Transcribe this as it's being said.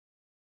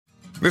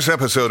This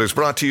episode is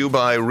brought to you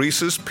by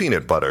Reese's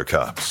Peanut Butter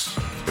Cups.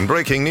 In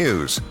breaking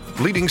news,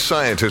 leading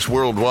scientists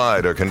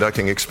worldwide are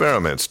conducting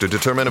experiments to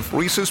determine if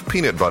Reese's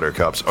Peanut Butter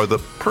Cups are the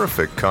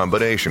perfect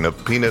combination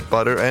of peanut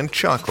butter and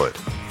chocolate.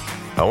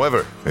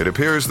 However, it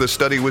appears the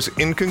study was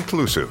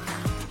inconclusive,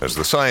 as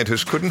the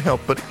scientists couldn't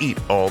help but eat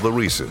all the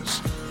Reese's.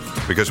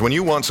 Because when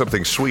you want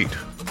something sweet,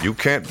 you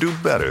can't do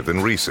better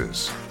than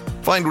Reese's.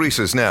 Find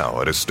Reese's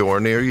now at a store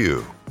near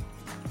you.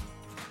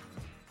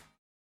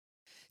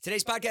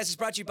 Today's podcast is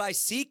brought to you by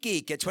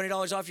SeatGeek. Get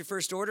 $20 off your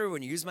first order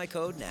when you use my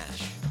code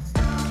NASH.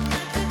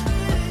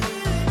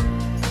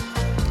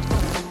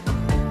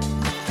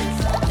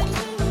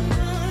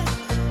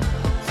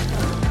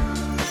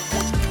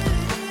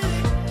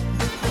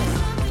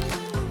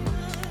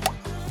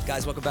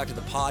 Guys, welcome back to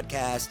the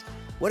podcast.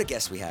 What a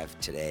guest we have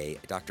today.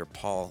 Dr.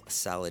 Paul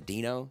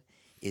Saladino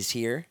is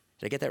here.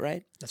 Did I get that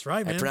right? That's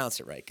right, man. I pronounced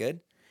it right.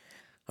 Good?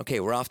 Okay,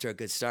 we're off to a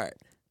good start.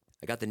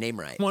 I got the name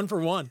right. 1 for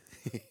 1.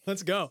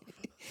 Let's go.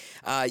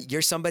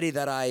 You're somebody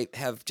that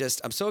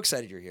I'm so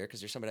excited you're here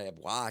because you're somebody I've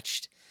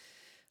watched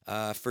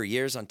for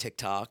years on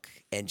TikTok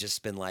and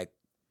just been like,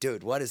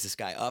 dude, what is this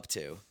guy up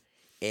to?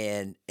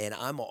 And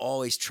I'm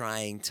always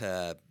trying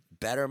to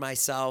better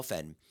myself,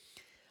 and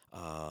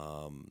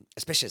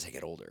especially as I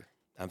get older.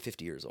 I'm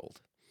 50 years old.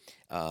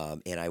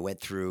 And I went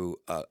through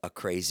a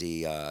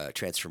crazy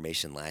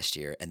transformation last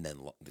year and then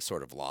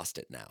sort of lost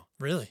it now.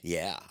 Really?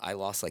 Yeah. I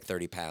lost like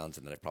 30 pounds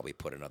and then I probably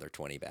put another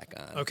 20 back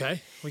on.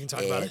 Okay. We can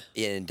talk about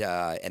it.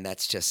 And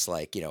that's just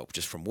like,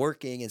 just from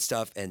working and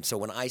stuff. And so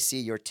when I see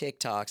your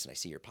TikToks and I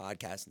see your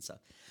podcasts and stuff,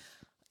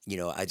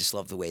 I just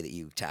love the way that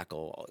you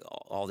tackle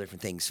all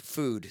different things: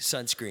 food,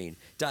 sunscreen,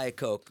 Diet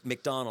Coke,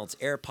 McDonald's,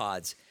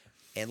 AirPods.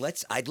 And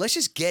let's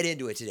just get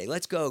into it today.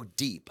 Let's go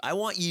deep. I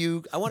want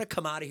to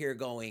come out of here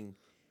going,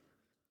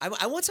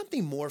 I want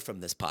something more from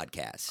this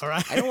podcast. All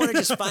right. I don't want to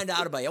just find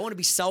out about you. I want to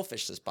be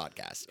selfish this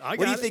podcast. What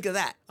do you think of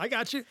that? I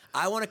got you.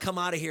 I want to come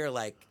out of here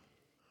like,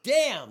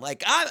 damn,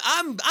 like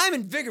I'm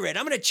invigorated.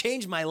 I'm going to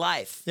change my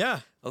life.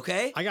 Yeah.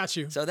 Okay? I got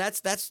you. So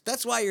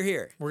that's why you're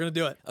here. We're going to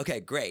do it. Okay,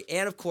 great.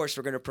 And of course,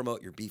 we're going to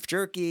promote your beef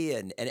jerky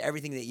and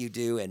everything that you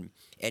do, and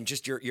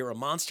just you're a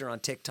monster on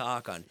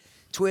TikTok, on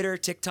Twitter,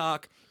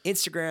 TikTok,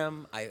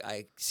 Instagram.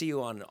 I see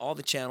you on all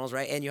the channels,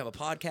 right? And you have a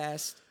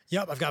podcast.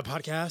 Yep, I've got a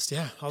podcast.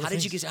 Yeah. How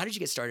did you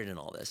get started in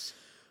all this?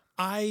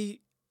 I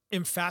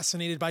am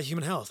fascinated by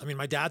human health. I mean,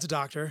 my dad's a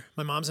doctor,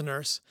 my mom's a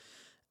nurse,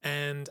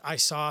 and I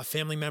saw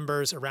family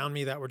members around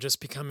me that were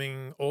just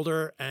becoming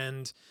older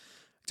and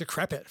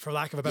decrepit, for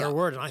lack of a better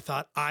word. And I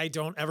thought, I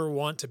don't ever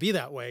want to be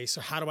that way.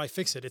 So how do I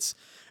fix it? It's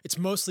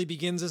mostly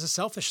begins as a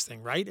selfish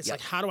thing, right? It's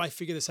like, how do I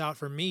figure this out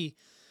for me?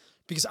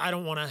 Because I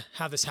don't want to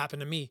have this happen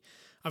to me.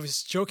 I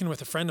was joking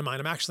with a friend of mine.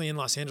 I'm actually in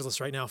Los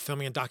Angeles right now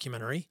filming a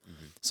documentary.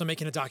 Mm-hmm. So I'm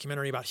making a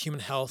documentary about human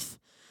health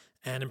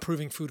and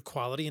improving food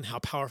quality and how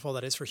powerful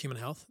that is for human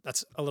health.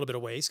 That's a little bit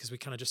of ways because we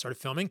kind of just started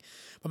filming.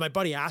 But my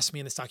buddy asked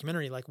me in this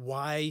documentary, like,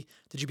 why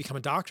did you become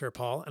a doctor,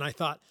 Paul? And I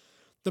thought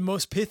the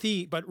most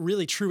pithy but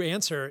really true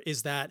answer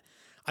is that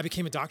I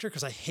became a doctor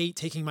because I hate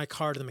taking my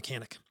car to the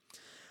mechanic.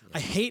 I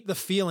hate the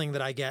feeling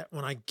that I get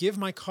when I give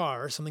my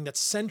car, something that's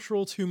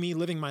central to me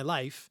living my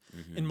life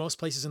in most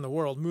places in the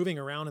world, moving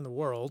around in the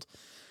world.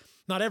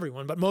 Not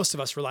everyone, but most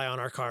of us rely on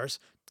our cars.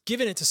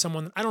 Giving it to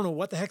someone, I don't know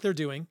what the heck they're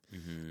doing.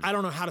 Mm-hmm. I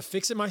don't know how to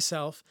fix it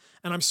myself.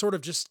 And I'm sort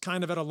of just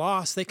kind of at a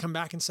loss. They come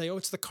back and say, oh,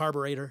 it's the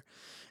carburetor.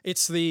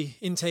 It's the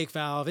intake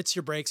valve. It's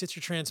your brakes. It's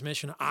your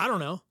transmission. I don't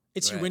know.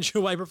 It's your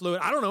windshield wiper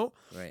fluid. I don't know.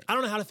 Right. I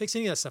don't know how to fix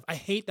any of that stuff. I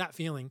hate that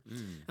feeling.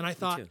 And I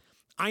thought,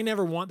 I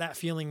never want that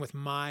feeling with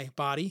my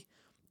body.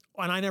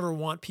 And I never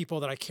want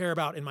people that I care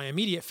about in my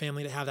immediate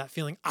family to have that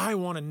feeling. I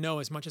want to know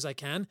as much as I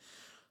can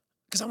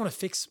because I want to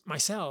fix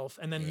myself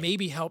and then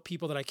maybe help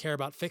people that I care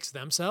about fix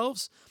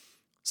themselves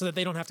so that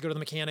they don't have to go to the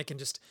mechanic and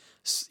just,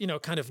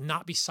 kind of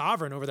not be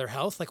sovereign over their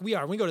health. Like we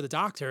are. When we go to the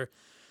doctor,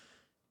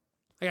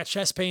 I got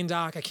chest pain,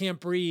 doc. I can't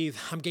breathe.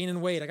 I'm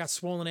gaining weight. I got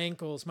swollen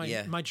ankles.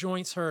 My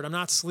joints hurt. I'm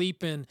not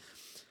sleeping.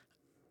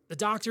 The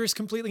doctor is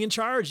completely in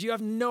charge. You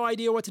have no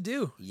idea what to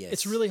do. Yes.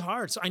 It's really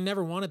hard. So I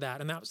never wanted that.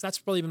 And that's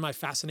probably been my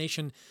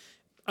fascination.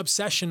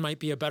 Obsession might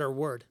be a better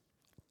word.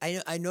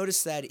 I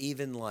noticed that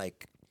even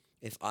like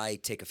if I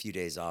take a few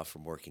days off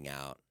from working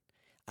out,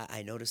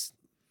 I notice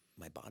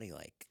my body,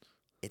 like,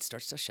 it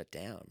starts to shut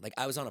down. Like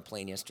I was on a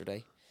plane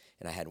yesterday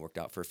and I hadn't worked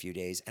out for a few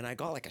days and I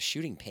got like a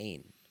shooting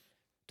pain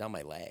down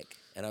my leg.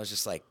 And I was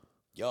just like,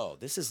 yo,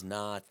 this is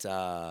not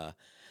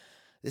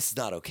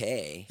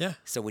okay. Yeah.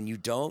 So when you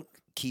don't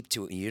keep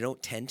to it, you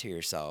don't tend to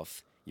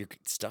yourself, your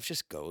stuff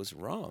just goes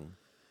wrong.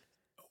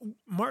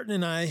 Martin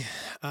and I,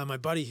 my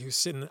buddy who's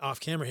sitting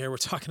off camera here, we're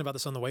talking about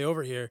this on the way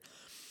over here.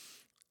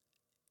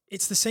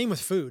 It's the same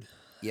with food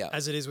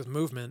as it is with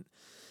movement.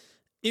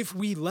 If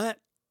we let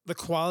the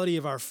quality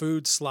of our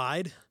food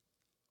slide,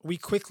 we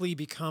quickly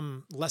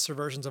become lesser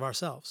versions of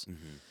ourselves.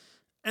 Mm-hmm.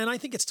 And I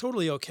think it's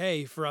totally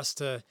okay for us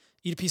to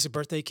eat a piece of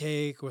birthday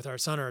cake with our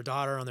son or our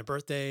daughter on their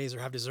birthdays, or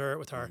have dessert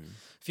with our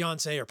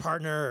fiance or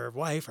partner or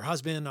wife or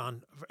husband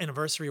on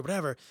anniversary or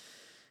whatever,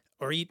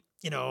 or eat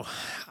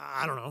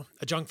I don't know,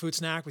 a junk food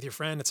snack with your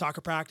friend at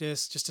soccer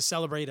practice just to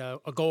celebrate a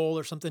goal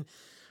or something.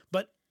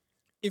 But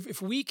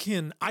if we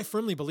can, I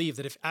firmly believe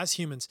that as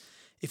humans,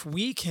 if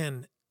we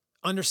can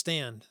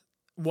understand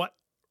what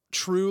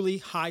truly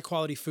high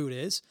quality food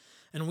is,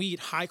 and we eat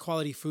high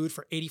quality food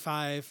for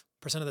 85%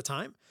 of the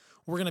time,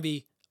 we're going to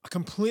be a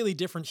completely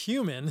different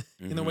human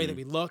in the way that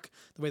we look,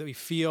 the way that we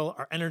feel,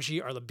 our energy,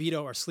 our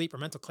libido, our sleep, our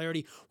mental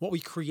clarity, what we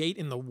create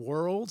in the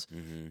world,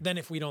 than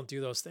if we don't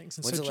do those things.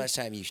 And When's the last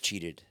time you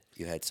cheated?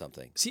 You had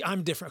something. See,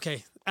 I'm different.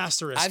 Okay,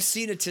 asterisk. I've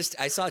seen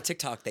I saw a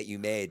TikTok that you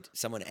made.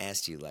 Someone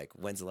asked you, like,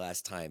 when's the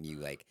last time you,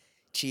 like,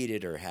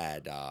 cheated or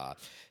had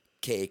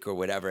cake or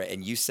whatever,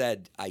 and you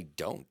said, I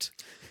don't.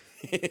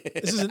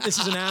 This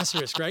is an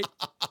asterisk, right?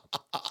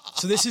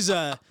 So this is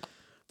a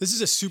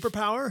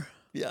superpower,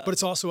 but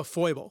it's also a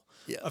foible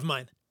of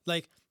mine.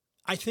 Like,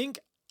 I think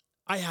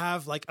I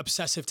have like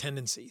obsessive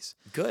tendencies.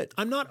 Good.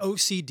 I'm not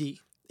OCD.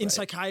 In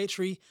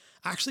psychiatry,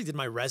 I actually did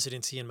my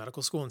residency in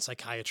medical school in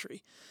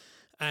psychiatry.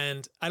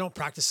 And I don't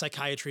practice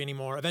psychiatry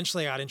anymore.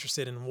 Eventually, I got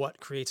interested in what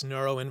creates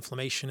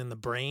neuroinflammation in the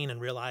brain and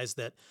realized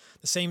that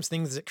the same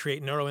things that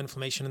create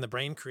neuroinflammation in the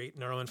brain create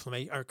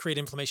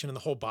inflammation in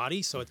the whole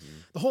body. So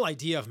the whole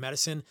idea of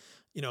medicine,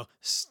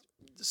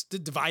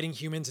 dividing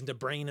humans into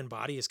brain and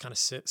body is kind of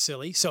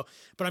silly. So,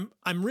 but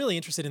I'm really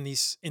interested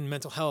in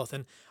mental health,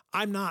 and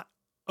I'm not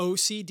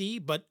OCD,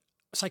 but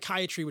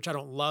psychiatry, which I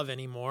don't love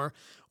anymore,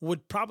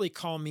 would probably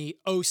call me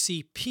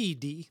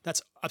OCPD.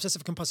 That's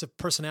obsessive compulsive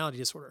personality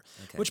disorder,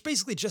 which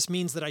basically just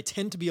means that I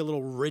tend to be a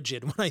little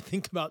rigid when I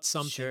think about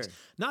some things.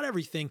 Not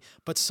everything,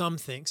 but some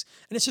things.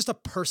 And it's just a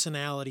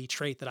personality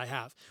trait that I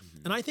have.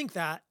 And I think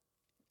that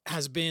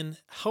has been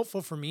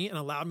helpful for me and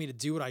allowed me to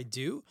do what I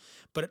do,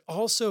 but it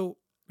also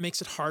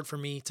makes it hard for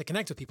me to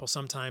connect with people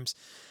sometimes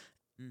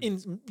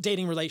in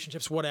dating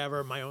relationships,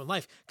 whatever, my own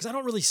life, because I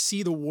don't really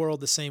see the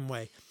world the same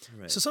way.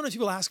 So sometimes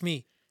people ask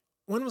me,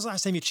 when was the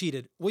last time you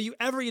cheated? Will you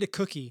ever eat a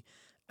cookie?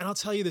 And I'll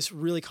tell you this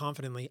really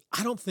confidently.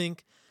 I don't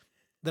think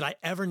that I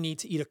ever need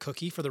to eat a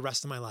cookie for the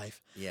rest of my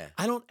life.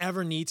 I don't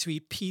ever need to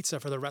eat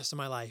pizza for the rest of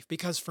my life,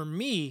 because for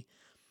me,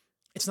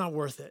 it's not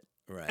worth it.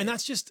 And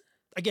that's just,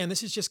 again,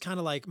 this is just kind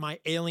of like my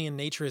alien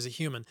nature as a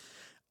human.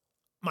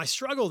 My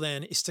struggle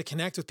then is to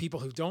connect with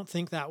people who don't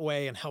think that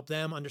way and help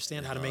them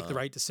understand how to make the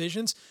right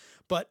decisions.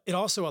 But it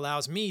also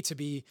allows me to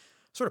be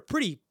sort of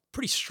pretty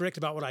strict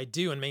about what I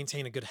do and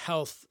maintain a good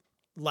health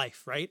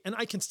life, right? And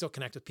I can still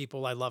connect with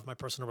people. I love my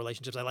personal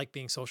relationships. I like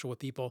being social with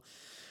people,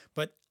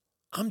 but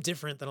I'm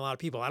different than a lot of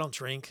people. I don't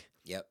drink.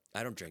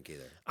 I don't drink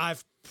either.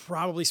 I've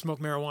probably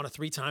smoked marijuana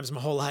 3 times my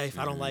whole life.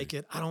 I don't like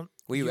it.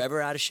 Were you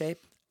ever out of shape?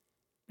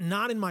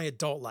 Not in my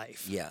adult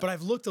life, but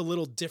I've looked a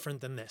little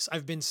different than this.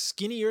 I've been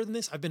skinnier than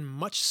this. I've been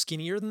much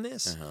skinnier than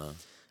this.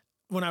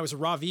 When I was a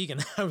raw vegan,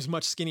 I was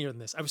much skinnier than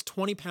this. I was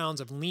 20 pounds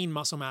of lean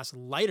muscle mass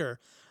lighter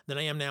than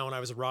I am now when I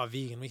was a raw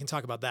vegan. We can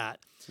talk about that.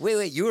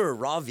 Wait, you were a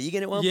raw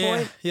vegan at one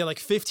point? Yeah, like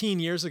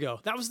 15 years ago.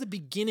 That was the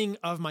beginning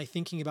of my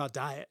thinking about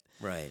diet.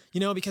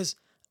 Because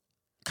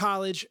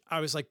college,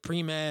 I was like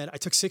pre-med. I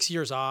took 6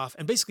 years off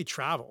and basically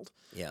traveled.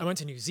 I went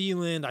to New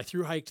Zealand. I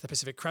thru hiked the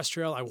Pacific Crest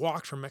Trail. I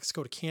walked from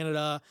Mexico to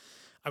Canada.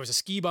 I was a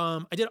ski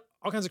bum. I did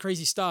all kinds of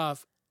crazy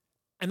stuff.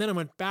 And then I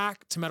went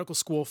back to medical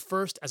school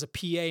first as a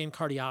PA in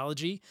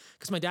cardiology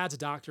because my dad's a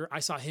doctor. I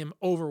saw him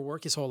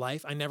overwork his whole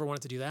life. I never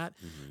wanted to do that.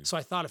 So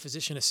I thought a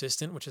physician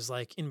assistant, which is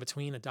like in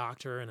between a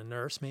doctor and a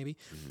nurse maybe.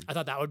 I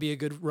thought that would be a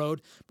good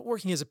road. But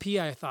working as a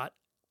PA, I thought,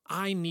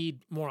 I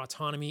need more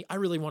autonomy. I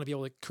really want to be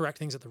able to correct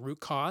things at the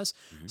root cause.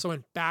 So I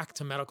went back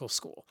to medical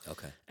school.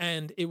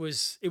 And it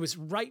was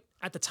right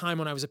at the time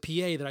when I was a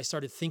PA that I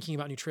started thinking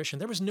about nutrition.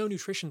 There was no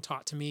nutrition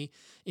taught to me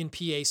in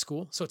PA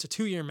school. So it's a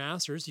 2-year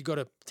master's. You go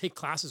to take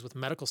classes with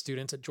medical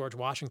students at George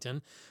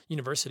Washington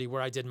University,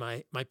 where I did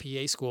my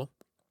PA school.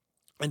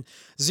 And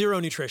zero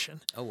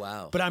nutrition. Oh,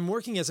 wow. But I'm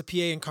working as a PA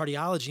in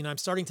cardiology, and I'm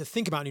starting to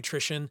think about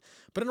nutrition,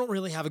 but I don't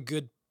really have a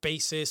good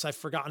basis. I've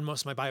forgotten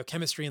most of my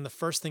biochemistry, and the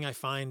first thing I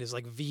find is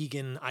like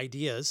vegan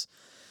ideas.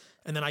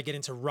 And then I get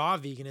into raw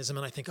veganism,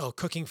 and I think, oh,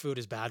 cooking food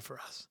is bad for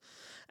us.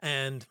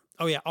 And,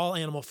 oh yeah, all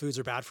animal foods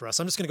are bad for us.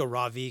 I'm just going to go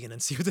raw vegan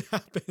and see what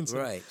happens.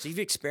 Right. So you've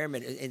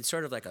experimented in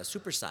sort of like a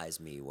supersize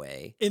me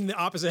way. In the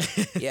opposite.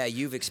 Yeah,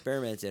 you've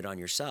experimented on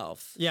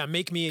yourself. Yeah,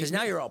 make me. Because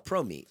now you're all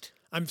pro meat.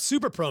 I'm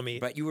super pro meat.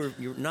 But you're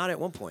not at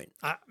one point.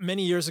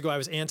 Many years ago, I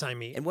was anti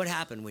meat. And what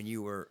happened when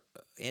you were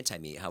anti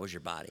meat? How was your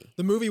body?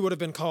 The movie would have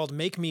been called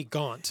 "Make Me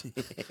Gaunt."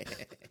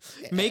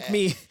 Make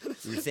me.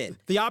 You're thin.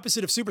 The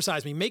opposite of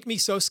supersize me. Make me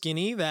so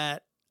skinny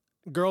that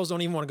girls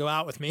don't even want to go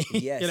out with me.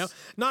 Yes.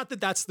 Not that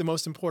that's the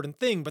most important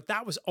thing, but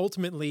that was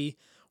ultimately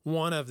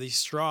one of the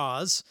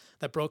straws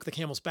that broke the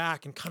camel's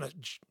back and kind of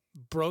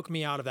broke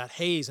me out of that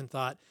haze and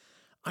thought,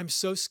 I'm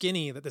so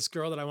skinny that this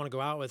girl that I want to go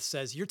out with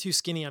says, you're too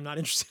skinny. I'm not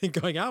interested in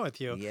going out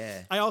with you.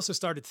 Yeah. I also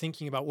started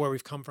thinking about where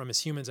we've come from as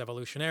humans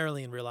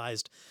evolutionarily and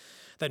realized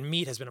that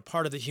meat has been a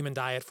part of the human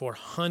diet for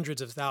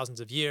hundreds of thousands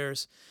of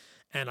years.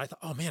 And I thought,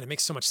 oh man, it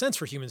makes so much sense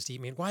for humans to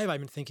eat meat. Why have I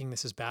been thinking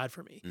this is bad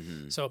for me?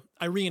 So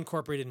I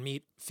reincorporated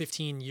meat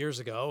 15 years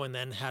ago and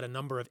then had a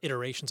number of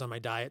iterations on my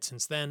diet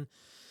since then.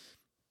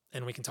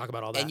 and we can talk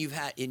about all that. And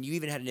you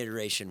even had an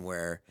iteration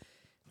where,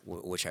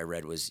 which I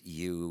read was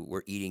you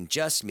were eating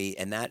just meat,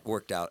 and that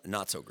worked out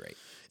not so great.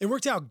 It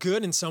worked out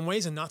good in some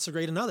ways and not so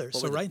great in others.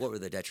 What were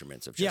the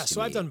detriments of just Yeah, so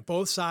meat? I've done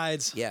both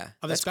sides of the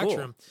that's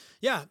spectrum. cool.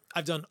 Yeah,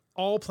 I've done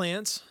all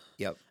plants.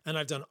 Yep. And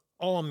I've done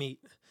all meat.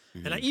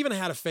 And I even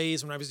had a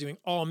phase when I was doing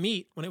all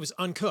meat when it was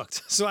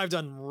uncooked. So I've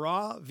done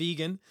raw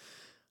vegan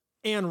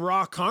and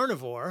raw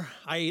carnivore.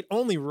 I ate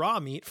only raw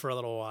meat for a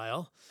little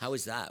while. How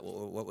was that?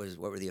 What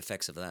were the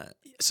effects of that?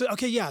 So I'll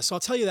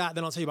tell you that,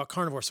 then I'll tell you about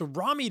carnivore. So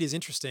raw meat is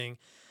interesting.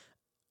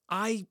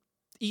 I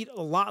eat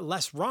a lot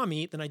less raw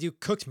meat than I do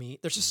cooked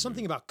meat. There's just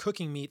something about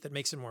cooking meat that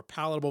makes it more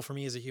palatable for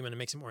me as a human and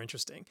makes it more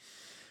interesting.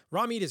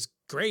 Raw meat is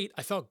great.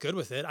 I felt good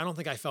with it. I don't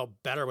think I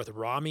felt better with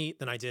raw meat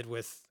than I did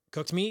with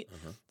cooked meat.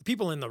 The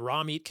people in the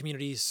raw meat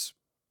communities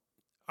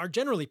are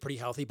generally pretty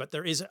healthy, but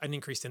there is an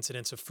increased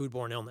incidence of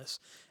foodborne illness.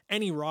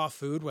 Any raw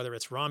food, whether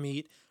it's raw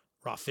meat,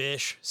 raw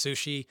fish,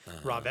 sushi,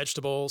 raw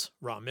vegetables,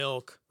 raw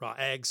milk, raw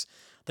eggs,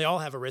 they all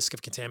have a risk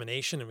of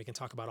contamination, and we can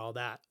talk about all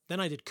that. Then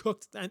I did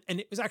cooked, and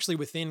it was actually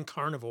within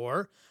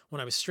carnivore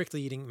when I was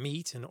strictly eating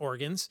meat and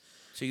organs.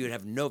 So you would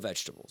have no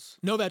vegetables?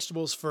 No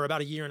vegetables for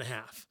about a year and a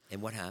half.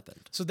 And what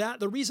happened? So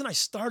the reason I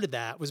started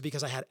that was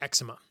because I had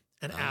eczema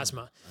and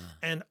asthma.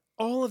 And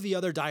all of the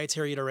other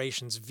dietary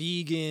iterations,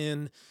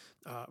 vegan,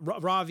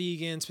 raw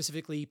vegan,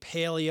 specifically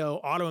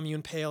paleo,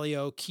 autoimmune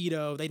paleo,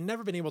 keto, they'd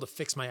never been able to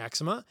fix my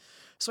eczema.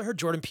 So I heard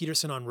Jordan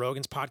Peterson on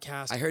Rogan's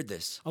podcast. I heard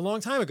this a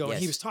long time ago, Yes.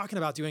 and he was talking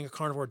about doing a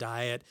carnivore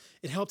diet.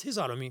 It helped his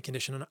autoimmune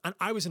condition. And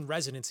I was in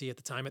residency at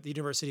the time at the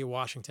University of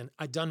Washington.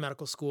 I'd done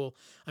medical school.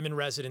 I'm in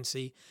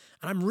residency.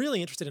 And I'm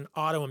really interested in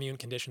autoimmune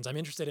conditions. I'm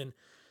interested in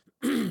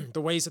the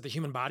ways that the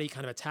human body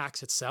kind of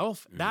attacks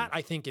itself. That,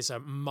 I think, is a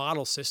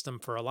model system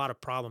for a lot of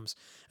problems.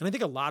 And I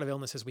think a lot of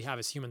illnesses we have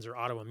as humans are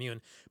autoimmune.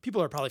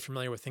 People are probably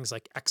familiar with things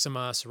like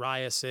eczema,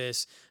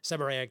 psoriasis,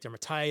 seborrheic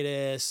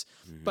dermatitis,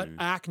 but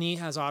acne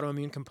has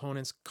autoimmune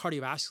components.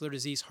 Cardiovascular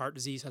disease, heart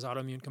disease has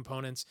autoimmune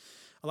components.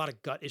 A lot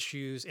of gut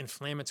issues,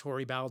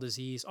 inflammatory bowel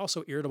disease,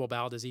 also irritable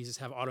bowel diseases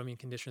have autoimmune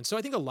conditions. So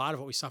I think a lot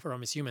of what we suffer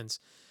from as humans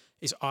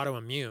is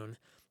autoimmune.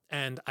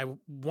 And I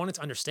wanted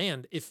to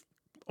understand if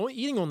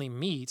eating only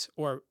meat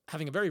or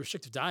having a very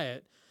restrictive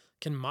diet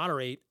can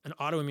moderate an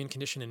autoimmune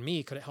condition in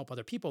me. Could it help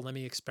other people? Let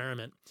me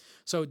experiment.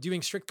 So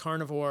doing strict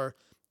carnivore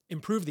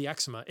improved the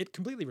eczema. It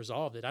completely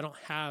resolved it. I don't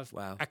have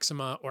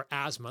eczema or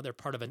asthma. They're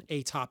part of an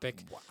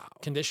atopic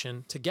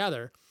condition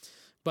together.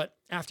 But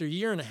after a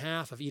year and a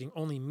half of eating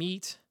only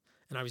meat,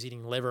 and I was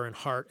eating liver and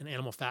heart and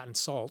animal fat and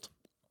salt,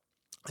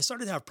 I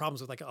started to have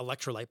problems with like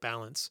electrolyte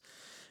balance.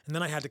 And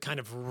then I had to kind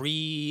of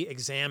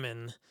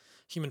re-examine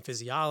human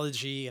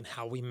physiology and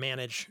how we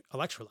manage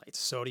electrolytes,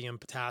 sodium,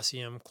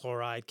 potassium,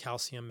 chloride,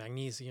 calcium,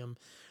 magnesium.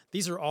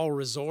 These are all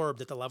resorbed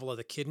at the level of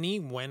the kidney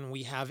when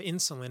we have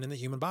insulin in the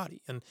human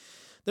body. And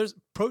there's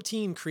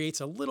protein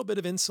creates a little bit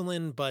of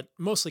insulin, but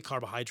mostly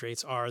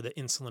carbohydrates are the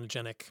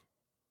insulinogenic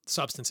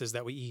substances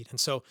that we eat. And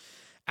so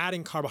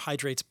adding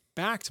carbohydrates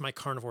back to my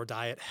carnivore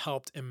diet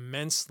helped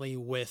immensely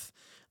with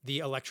the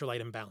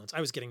electrolyte imbalance.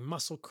 I was getting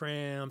muscle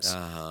cramps.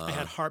 I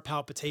had heart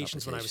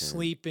palpitations when I was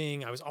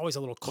sleeping. I was always a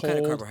little cold. What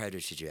kind of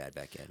carbohydrates did you add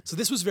back in? So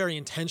this was very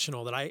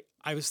intentional that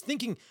I was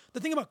thinking, the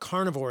thing about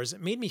carnivores,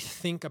 it made me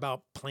think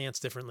about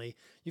plants differently.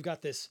 You've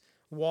got this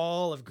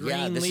wall of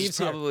green this leaves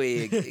is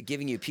probably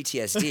giving you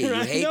PTSD. You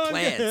hate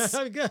plants.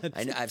 I'm good.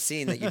 I've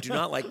seen that you do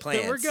not like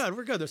plants. We're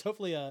good. There's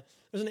hopefully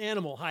there's an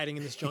animal hiding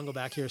in this jungle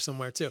back here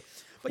somewhere too.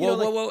 But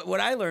what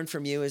I learned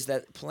from you is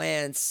that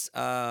plants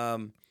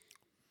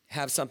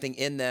have something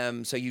in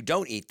them, so you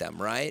don't eat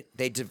them, right?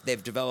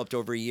 They've developed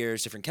over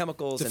years different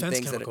chemicals and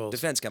things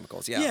defense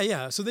chemicals.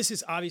 Yeah. So this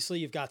is obviously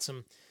you've got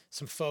some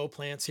faux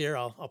plants here.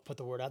 I'll put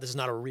the word out. This is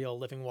not a real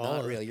living wall.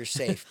 Not real. You're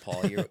safe,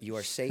 Paul. You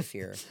are safe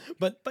here.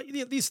 But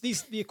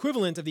the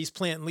equivalent of these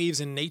plant leaves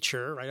in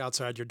nature, right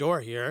outside your door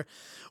here,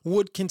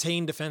 would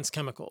contain defense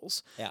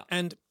chemicals. Yeah.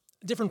 And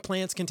different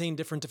plants contain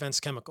different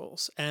defense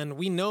chemicals, and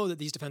we know that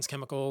these defense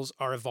chemicals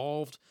are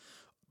evolved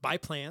by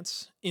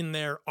plants in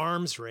their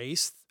arms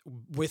race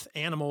with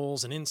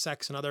animals and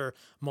insects and other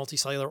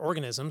multicellular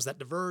organisms that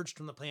diverged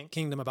from the plant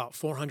kingdom about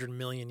 400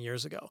 million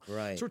years ago.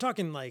 Right. So we're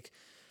talking like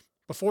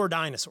before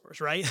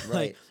dinosaurs, right? Right.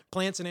 Like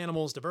plants and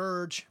animals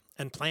diverge,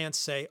 and plants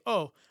say,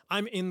 oh,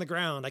 I'm in the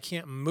ground. I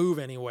can't move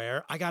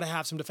anywhere. I got to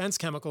have some defense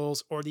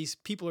chemicals, or these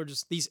people are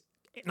just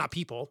not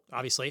people,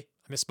 obviously.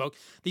 I misspoke.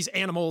 These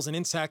animals and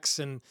insects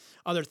and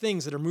other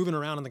things that are moving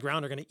around on the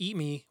ground are going to eat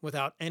me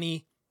without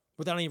any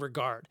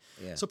regard.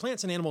 Yeah. So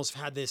plants and animals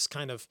have had this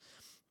kind of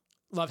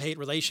love-hate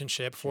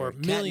relationship for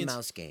cat and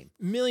mouse game.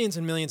 Millions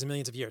and millions and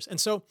millions of years. And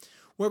so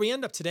where we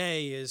end up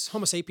today is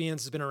Homo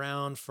sapiens has been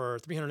around for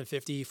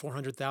 350,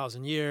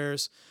 400,000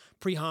 years.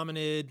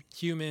 Pre-hominid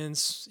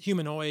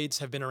humanoids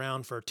have been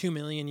around for 2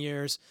 million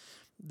years.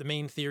 the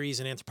main theories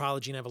in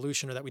anthropology and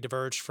evolution are that we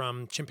diverged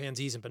from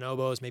chimpanzees and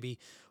bonobos maybe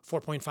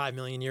 4.5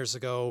 million years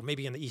ago,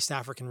 maybe in the East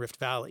African Rift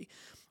Valley.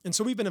 And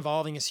so we've been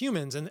evolving as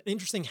humans. And an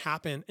interesting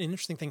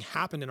thing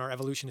happened in our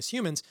evolution as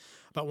humans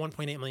about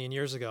 1.8 million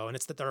years ago. And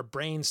it's that our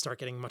brains start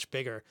getting much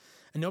bigger.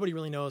 And nobody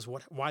really knows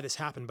why this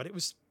happened, but it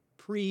was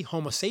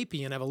pre-Homo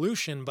sapien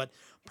evolution, but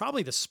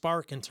probably the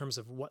spark in terms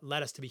of what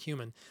led us to be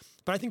human.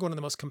 But I think one of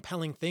the most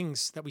compelling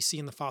things that we see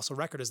in the fossil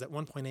record is that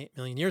 1.8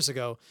 million years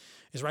ago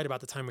is right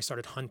about the time we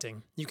started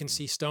hunting. You can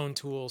see stone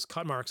tools,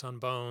 cut marks on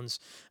bones,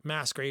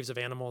 mass graves of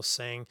animals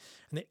saying,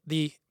 and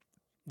the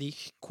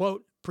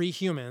quote,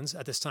 pre-humans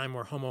at this time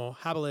were Homo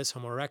habilis,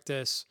 Homo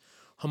erectus,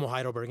 Homo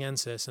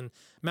heidelbergensis, and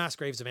mass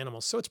graves of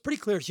animals. So it's pretty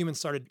clear humans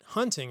started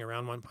hunting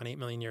around 1.8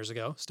 million years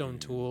ago. Stone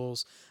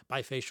tools,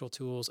 bifacial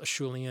tools,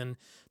 Acheulean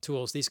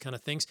tools, these kind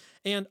of things.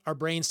 And our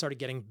brains started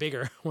getting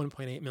bigger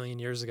 1.8 million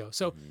years ago.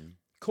 So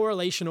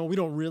correlational, we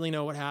don't really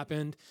know what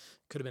happened.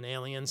 Could have been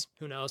aliens,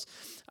 who knows?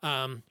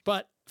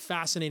 But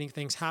fascinating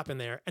things happen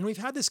there. And we've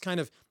had this kind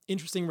of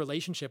interesting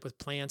relationship with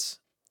plants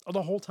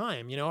the whole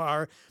time. You know,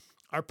 our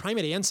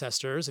primate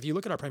ancestors, if you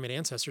look at our primate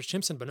ancestors,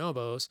 chimps and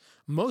bonobos,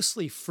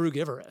 mostly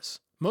frugivorous,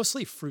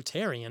 mostly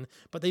fruitarian,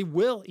 but they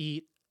will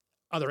eat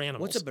other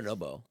animals. What's a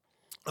bonobo?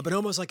 A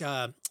bonobo is like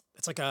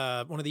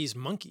one of these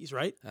monkeys,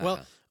 right?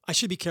 Well, I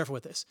should be careful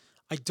with this.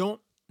 I don't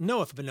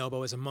know if a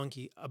bonobo is a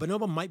monkey. A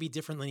bonobo might be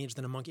different lineage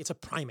than a monkey. It's a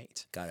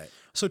primate. Got it.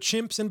 So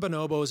chimps and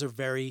bonobos are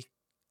very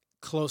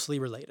closely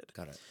related.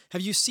 Got it.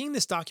 Have you seen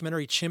this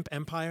documentary, Chimp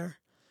Empire?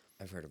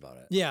 I've heard about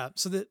it. Yeah.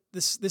 So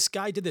this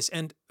guy did this.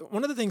 And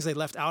one of the things they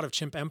left out of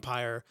Chimp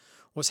Empire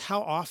was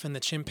how often the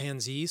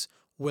chimpanzees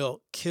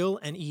will kill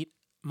and eat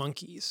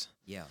monkeys.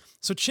 Yeah.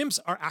 So chimps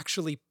are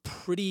actually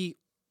pretty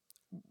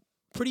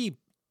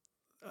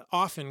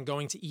often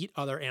going to eat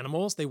other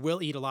animals. They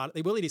will eat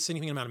a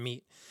significant amount of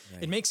meat.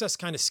 Right. It makes us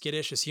kind of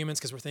skittish as humans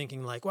because we're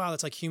thinking like, wow,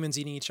 that's like humans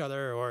eating each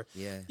other, or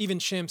even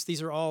chimps.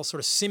 These are all sort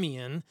of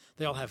simian.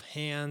 They all have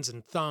hands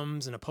and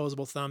thumbs and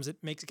opposable thumbs.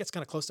 It gets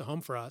kind of close to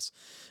home for us.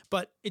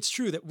 But it's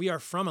true that we are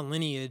from a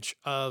lineage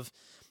of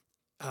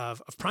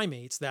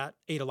primates that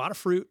ate a lot of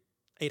fruit,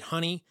 ate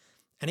honey,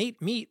 and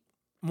ate meat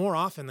more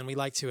often than we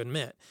like to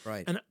admit.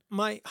 Right. And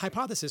my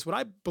hypothesis, what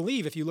I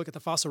believe, if you look at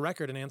the fossil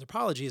record in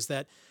anthropology, is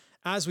that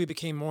as we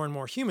became more and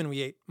more human,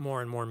 we ate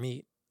more and more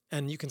meat.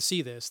 And you can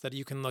see this, that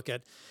you can look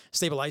at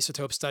stable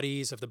isotope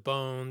studies of the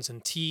bones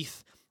and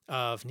teeth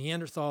of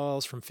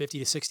Neanderthals from 50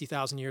 to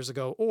 60,000 years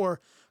ago, or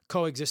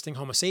coexisting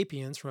Homo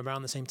sapiens from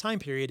around the same time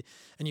period,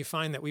 and you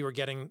find that we were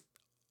getting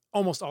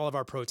almost all of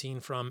our protein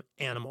from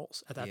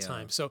animals at that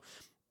time. So,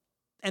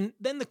 and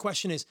then the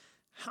question is,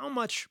 how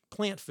much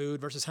plant food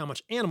versus how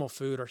much animal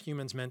food are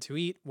humans meant to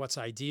eat? What's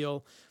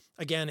ideal?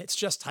 Again, it's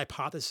just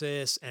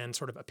hypothesis and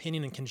sort of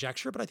opinion and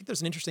conjecture, but I think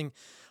there's an interesting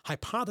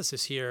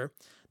hypothesis here.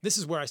 This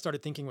is where I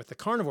started thinking with the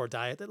carnivore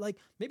diet that like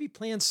maybe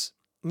plants'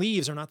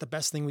 leaves are not the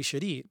best thing we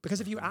should eat.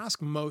 Because if you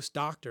ask most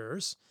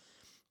doctors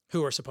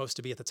who are supposed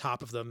to be at the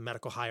top of the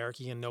medical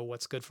hierarchy and know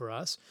what's good for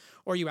us,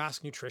 or you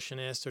ask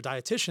nutritionists or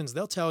dietitians,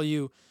 they'll tell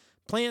you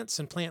plants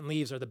and plant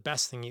leaves are the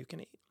best thing you can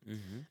eat.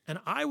 And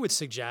I would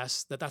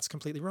suggest that that's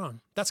completely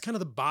wrong. That's kind of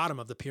the bottom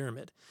of the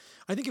pyramid.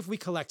 I think if we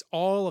collect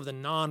all of the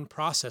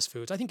non-processed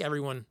foods, I think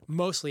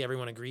mostly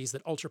everyone agrees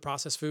that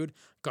ultra-processed food,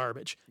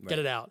 garbage. Right. Get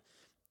it out.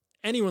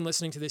 Anyone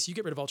listening to this, you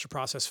get rid of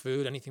ultra-processed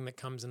food, anything that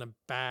comes in a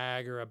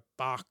bag or a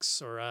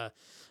box or a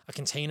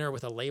container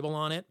with a label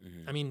on it.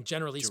 I mean,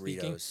 generally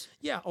speaking,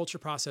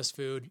 ultra-processed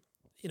food,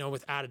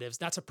 with additives,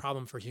 that's a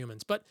problem for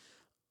humans. But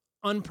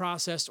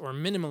unprocessed or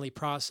minimally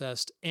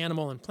processed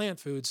animal and plant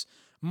foods,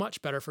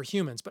 much better for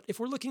humans. But if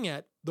we're looking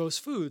at those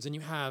foods and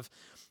you have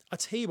a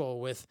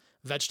table with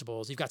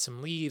vegetables, you've got some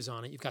leaves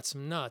on it, you've got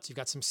some nuts, you've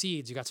got some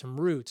seeds, you've got some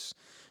roots,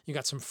 you've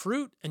got some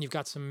fruit, and you've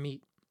got some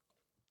meat.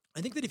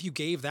 I think that if you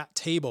gave that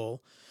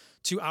table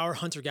to our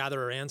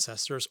hunter-gatherer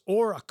ancestors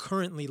or a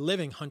currently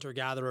living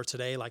hunter-gatherer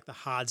today, like the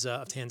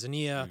Hadza of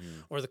Tanzania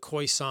or the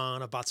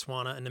Khoisan of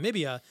Botswana and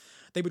Namibia,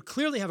 they would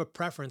clearly have a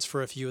preference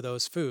for a few of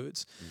those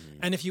foods.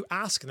 And if you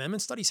ask them,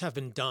 and studies have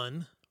been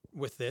done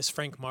with this,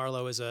 Frank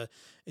Marlowe is a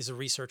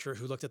researcher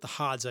who looked at the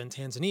Hadza in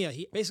Tanzania.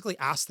 He basically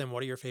asked them,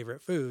 what are your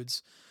favorite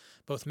foods?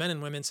 Both men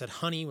and women said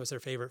honey was their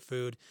favorite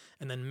food,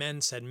 and then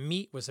men said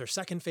meat was their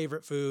second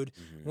favorite food.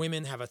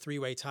 Women have a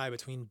three-way tie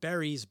between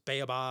berries,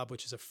 baobab,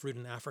 which is a fruit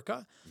in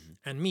Africa,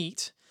 and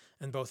meat,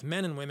 and both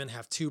men and women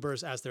have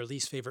tubers as their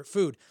least favorite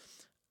food.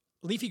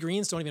 Leafy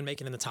greens don't even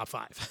make it in the top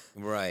 5.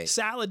 Right.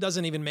 Salad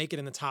doesn't even make it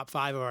in the top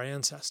 5 of our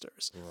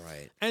ancestors.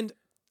 Right. And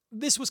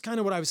this was kind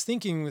of what I was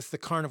thinking with the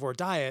carnivore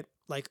diet.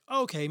 Like,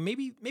 okay,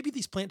 maybe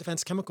these plant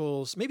defense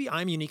chemicals, maybe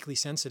I'm uniquely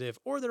sensitive,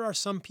 or there are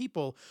some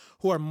people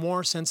who are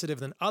more sensitive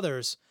than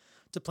others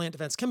to plant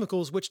defense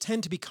chemicals, which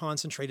tend to be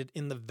concentrated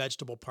in the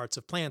vegetable parts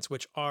of plants,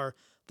 which are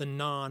the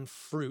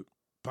non-fruit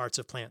parts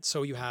of plants.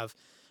 So you have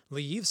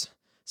leaves,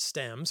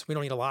 stems. We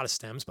don't need a lot of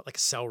stems, but like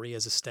celery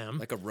is a stem.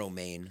 Like a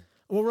romaine.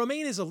 Well,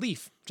 romaine is a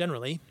leaf,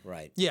 generally.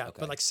 Right. Yeah, okay.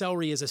 But like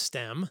celery is a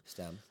stem.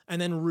 Stem.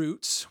 And then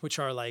roots, which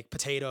are like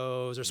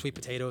potatoes or sweet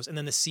potatoes, and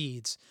then the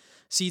seeds.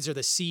 Seeds are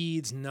the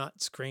seeds,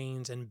 nuts,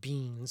 grains, and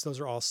beans. Those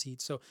are all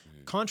seeds. So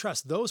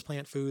contrast those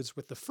plant foods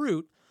with the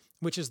fruit,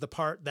 which is the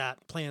part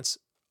that plants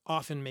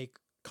often make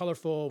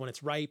colorful when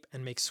it's ripe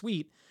and make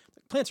sweet.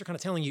 Plants are kind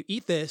of telling you,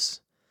 eat this.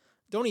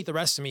 Don't eat the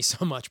rest of me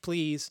so much,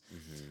 please.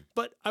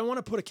 But I want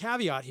to put a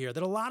caveat here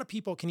that a lot of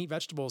people can eat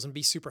vegetables and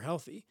be super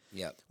healthy.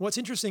 Yep. What's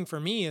interesting for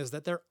me is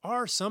that there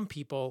are some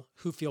people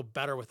who feel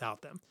better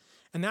without them.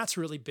 And that's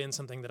really been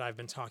something that I've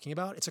been talking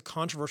about. It's a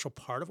controversial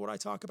part of what I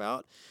talk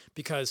about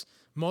because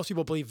most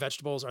people believe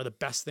vegetables are the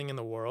best thing in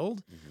the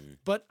world.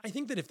 But I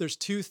think that if there's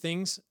two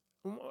things,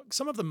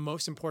 some of the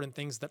most important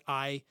things that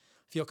I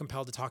feel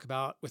compelled to talk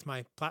about with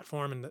my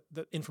platform and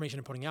the information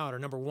I'm putting out are,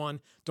 number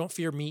one, don't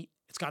fear meat.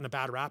 It's gotten a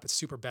bad rap. It's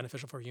super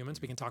beneficial for humans.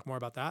 We can talk more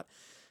about that.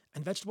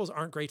 And vegetables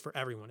aren't great for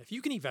everyone. If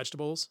you can eat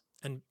vegetables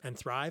and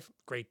thrive,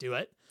 great, do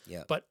it.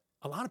 Yeah. But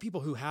a lot of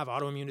people who have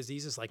autoimmune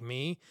diseases like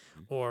me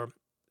or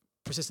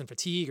persistent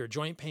fatigue or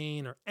joint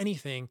pain or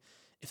anything,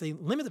 if they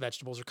limit the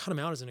vegetables or cut them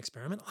out as an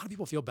experiment, a lot of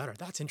people feel better.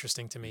 That's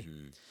interesting to me.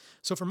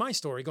 So for my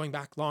story, going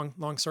back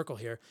long circle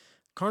here,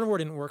 carnivore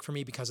didn't work for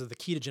me because of the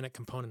ketogenic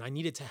component. I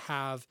needed to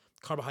have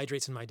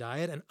carbohydrates in my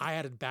diet, and I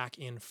added back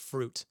in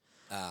fruit.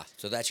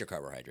 So that's your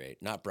carbohydrate,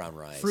 not brown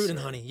rice. Fruit and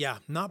honey, yeah,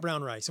 not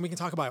brown rice. And we can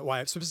talk about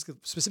why,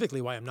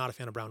 specifically why I'm not a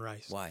fan of brown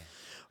rice. Why?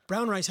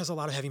 Brown rice has a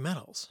lot of heavy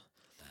metals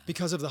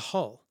because of the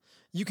hull.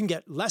 You can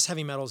get less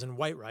heavy metals in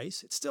white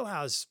rice. It still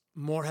has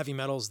more heavy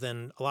metals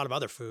than a lot of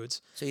other foods.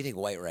 So you think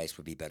white rice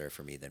would be better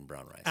for me than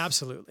brown rice?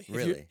 Absolutely.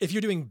 Really? If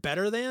you're doing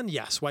better than,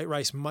 yes, white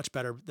rice much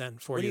better than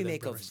for What do you. you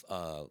make brown of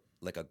rice.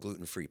 like a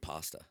gluten-free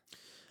pasta?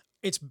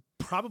 It's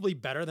probably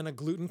better than a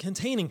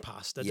gluten-containing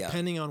pasta, Yeah.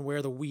 depending on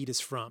where the wheat is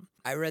from.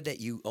 I read that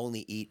you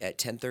only eat at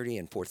 10:30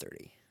 and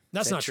 4:30.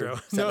 That's that not true. Is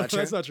that No, not true?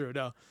 that's not true.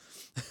 No.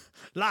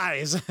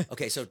 Lies.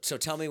 Okay, so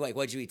tell me,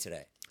 what'd you eat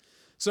today?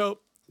 So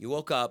You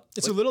woke up.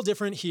 it's a little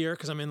different here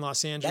because I'm in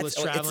Los Angeles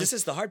traveling. This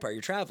is the hard part.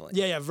 You're traveling.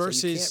 Yeah, So you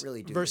versus can't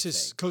really do versus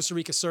anything. Costa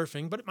Rica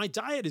surfing. But my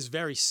diet is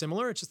very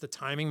similar. It's just the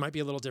timing might be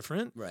a little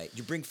different. Right.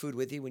 You bring food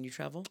with you when you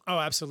travel? Oh,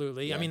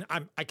 absolutely. Yeah. I mean,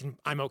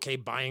 I'm okay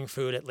buying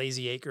food at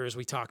Lazy Acres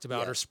we talked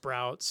about Yeah. or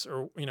Sprouts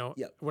or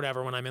Yeah.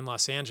 whatever when I'm in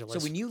Los Angeles. So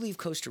when you leave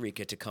Costa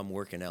Rica to come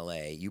work in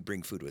LA, you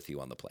bring food with you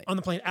on the plane. on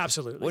the plane,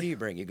 absolutely. What do you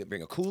bring? You could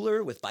bring a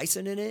cooler with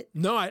bison in it?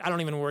 No, I don't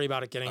even worry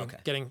about it Okay.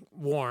 getting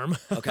warm.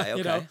 Okay,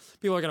 You know, okay.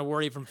 people are going to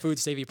worry from food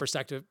safety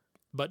perspective,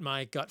 but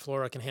my gut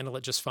flora can handle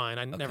it just fine.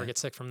 I never get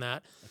sick from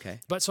that.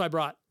 Okay. But so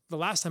the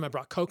last time I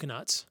brought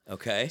coconuts.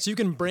 Okay. So you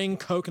can bring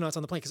coconuts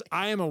on the plane because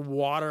I'm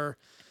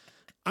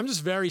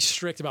just very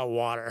strict about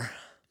water.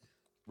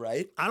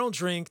 Right? I don't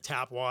drink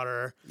tap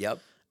water. Yep.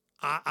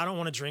 I don't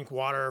want to drink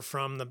water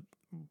from the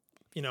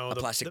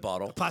plastic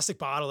bottle. plastic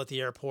bottle at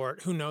the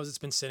airport. Who knows? It's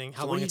been sitting.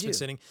 How what long do it's you been do?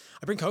 sitting.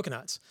 I bring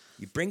coconuts.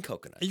 You bring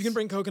coconuts. You can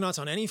bring coconuts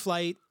on any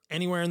flight,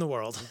 anywhere in the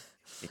world.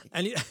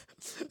 And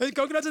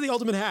coconuts are the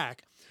ultimate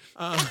hack.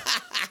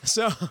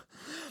 So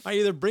I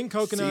either bring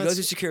coconuts. So you go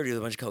through security with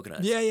a bunch of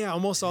coconuts. Yeah,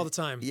 almost all the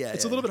time. Yeah,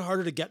 it's yeah. a little bit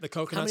harder to get the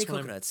How coconuts. many when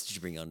I'm- coconuts did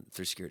you bring on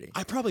through security?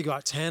 I probably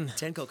got 10.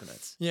 10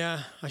 coconuts.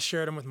 Yeah, I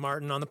shared them with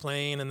Martin on the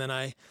plane, and then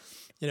I,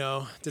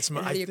 did some.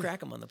 And how do you crack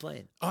them on the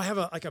plane? Oh, I have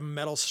a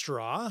metal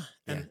straw,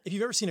 and Yeah. if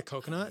you've ever seen a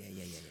coconut,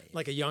 Yeah.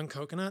 like a young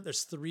coconut,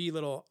 there's 3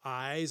 little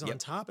eyes on Yep.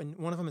 top, and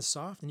one of them is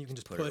soft, and you can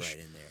just Put push. it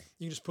right in there.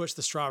 You can just push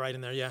the straw right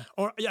in there, yeah.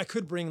 Or I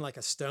could bring like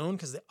a stone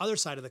because the other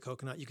side of the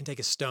coconut, you can take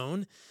a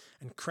stone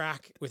and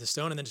crack with a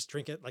stone and then just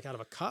drink it like out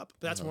of a cup.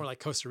 But that's more like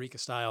Costa Rica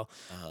style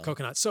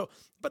coconut. So,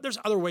 but there's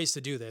other ways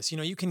to do this.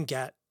 You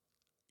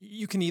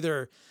can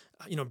either,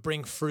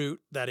 bring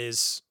fruit that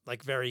is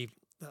like very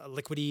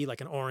liquidy, like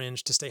an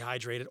orange to stay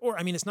hydrated. Or,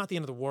 I mean, it's not the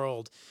end of the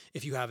world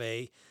if you have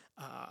a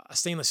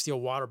stainless steel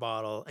water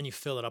bottle and you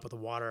fill it up with the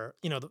water,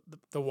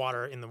 the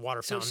water in the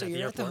water So fountain at the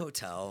you're at the airport.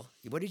 hotel.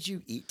 What did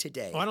you eat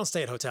today? Oh, I don't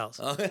stay at hotels.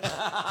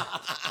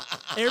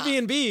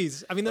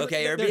 Airbnbs. I mean,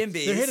 Okay, they're Airbnbs.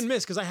 hit and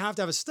miss because I have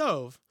to have a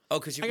stove. Oh,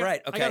 because you're I got,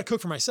 right. Okay. I got to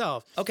cook for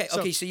myself. Okay.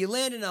 So- So you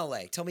land in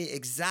LA. Tell me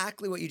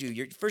exactly what you do.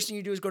 Your first thing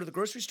you do is go to the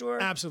grocery store?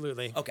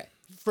 Absolutely. Okay.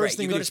 First Great.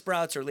 thing you we go do- to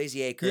Sprouts or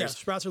Lazy Acres. Yeah,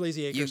 Sprouts or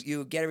Lazy Acres.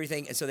 You get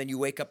everything, and so then you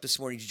wake up this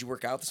morning. Did you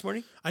work out this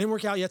morning? I didn't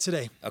work out yet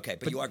today. Okay,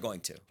 but you are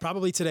going to.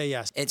 Probably today,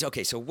 yes. And it's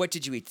okay. So what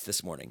did you eat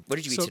this morning? What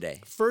did you eat So today?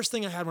 first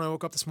thing I had when I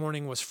woke up this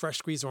morning was fresh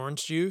squeezed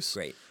orange juice.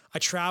 Great. I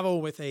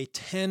travel with a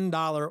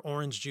 $10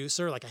 orange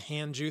juicer, like a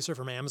hand juicer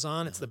from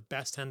Amazon. It's the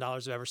best $10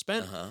 I've ever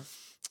spent.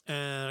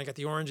 And I got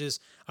the oranges.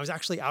 I was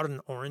actually out in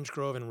an orange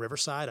grove in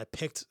Riverside. I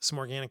picked some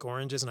organic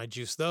oranges and I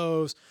juiced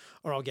those,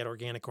 or I'll get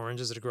organic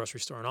oranges at a grocery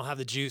store. And I'll have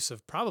the juice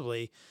of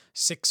probably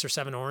 6 or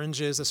 7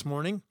 oranges this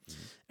morning.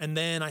 And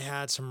then I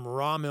had some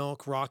raw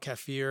milk, raw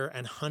kefir,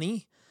 and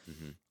honey.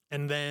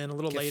 And then a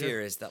little later,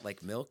 Kefir, is that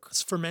like milk?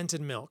 it's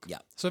fermented milk. Yeah.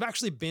 So I've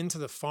actually been to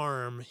the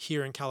farm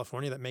here in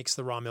California that makes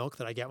the raw milk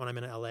that I get when I'm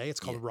in LA. It's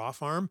called Raw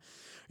Farm.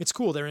 It's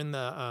cool. They're in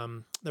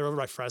they're over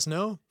by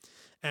Fresno,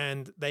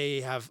 and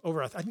they have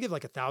over, I think they have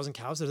like 1,000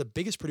 cows. They're the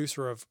biggest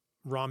producer of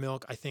raw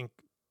milk, I think,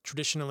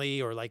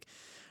 traditionally, or like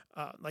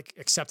like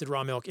accepted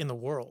raw milk in the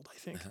world, I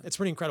think. It's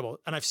pretty incredible.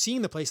 And I've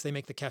seen the place they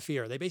make the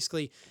kefir. They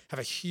basically have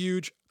a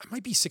huge, it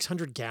might be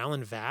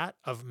 600-gallon vat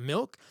of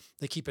milk.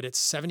 They keep it at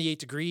 78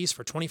 degrees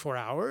for 24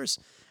 hours.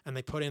 And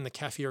they put in the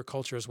kefir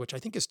cultures, which I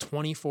think is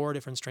 24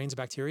 different strains of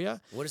bacteria.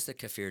 What does the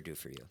kefir do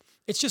for you?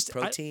 It's just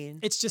protein.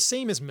 It's just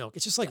same as milk.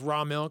 It's just like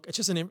raw milk. It's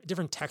just a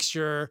different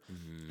texture.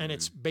 And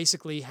it's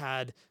basically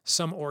had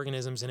some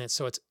organisms in it.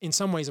 So it's in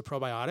some ways a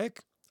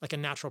probiotic, like a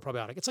natural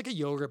probiotic. It's like a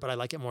yogurt, but I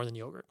like it more than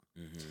yogurt.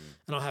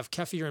 And I'll have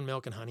kefir and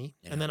milk and honey.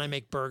 And then I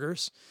make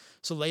burgers.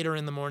 So later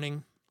in the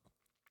morning,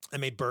 I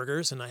made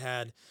burgers and I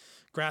had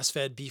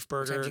grass-fed beef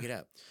burger. What time did you get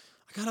up?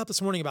 I got up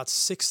this morning about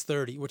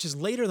 6:30, which is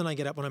later than I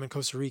get up when I'm in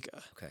Costa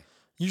Rica. Okay.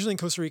 Usually in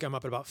Costa Rica, I'm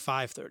up at about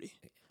 5:30.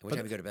 What time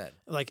do you go to bed?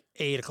 Like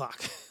 8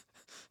 o'clock.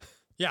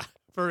 Yeah,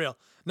 for real.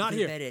 Not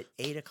here. You go to bed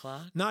at 8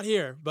 o'clock? Not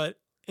here, but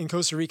in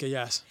Costa Rica,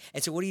 yes.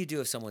 And so what do you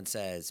do if someone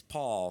says,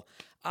 Paul,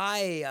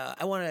 I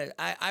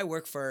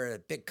work for a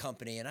big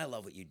company and I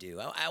love what you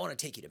do. I want to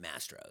take you to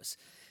Mastro's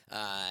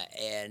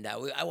and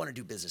I want to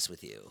do business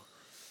with you.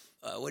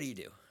 What do you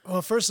do?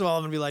 Well, first of all,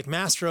 I'm going to be like,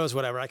 Mastro's,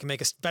 whatever. I can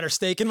make a better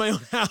steak in my own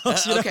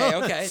house. You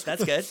know? Okay.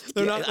 That's good.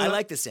 I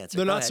like this answer.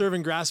 They're not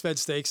serving grass-fed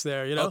steaks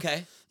there, you know?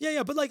 Okay.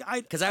 Yeah, but like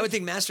because I would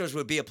think Mastro's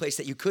would be a place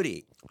that you could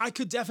eat. I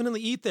could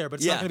definitely eat there,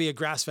 but it's not going to be a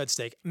grass-fed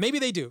steak. Maybe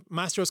they do.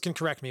 Mastro's can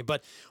correct me.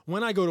 But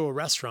when I go to a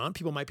restaurant,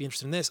 people might be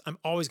interested in this. I'm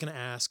always going to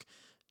ask,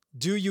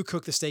 do you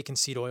cook the steak in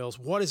seed oils?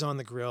 What is on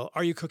the grill?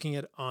 Are you cooking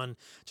it on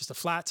just a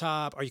flat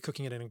top? Are you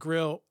cooking it in a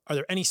grill? Are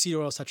there any seed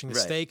oils touching the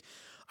steak?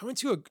 I went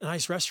to a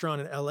nice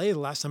restaurant in LA the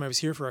last time I was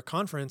here for a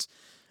conference,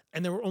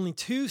 and there were only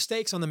 2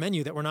 steaks on the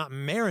menu that were not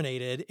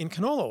marinated in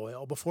canola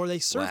oil before they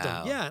served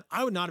them. Yeah,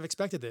 I would not have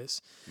expected this.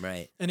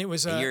 Right. And it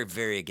was... And you're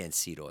very against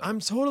seed oil. I'm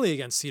totally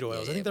against seed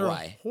oils. I think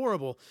they're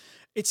horrible.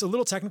 It's a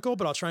little technical,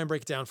 but I'll try and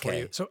break it down for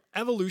you. So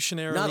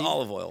evolutionarily... Not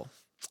olive oil.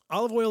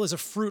 Olive oil is a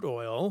fruit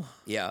oil.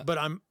 Yeah. But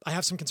I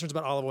have some concerns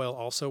about olive oil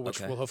also,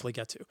 which we'll hopefully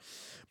get to.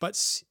 But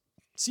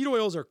seed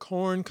oils are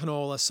corn,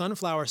 canola,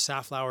 sunflower,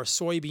 safflower,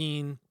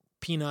 soybean,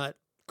 peanut,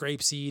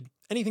 grapeseed,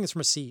 anything that's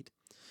from a seed,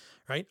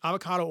 right?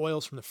 Avocado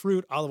oils from the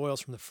fruit, olive oils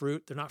from the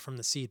fruit. They're not from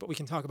the seed, but we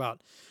can talk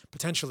about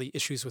potentially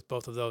issues with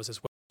both of those as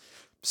well.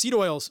 Seed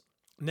oils,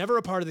 never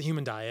a part of the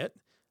human diet,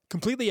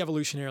 completely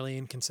evolutionarily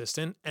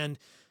inconsistent, and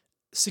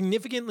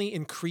significantly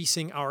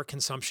increasing our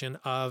consumption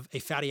of a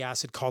fatty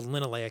acid called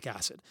linoleic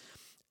acid.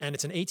 And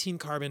it's an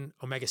 18-carbon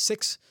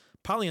omega-6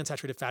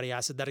 polyunsaturated fatty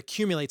acid that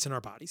accumulates in our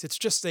bodies. It's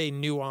just a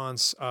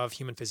nuance of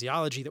human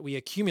physiology that we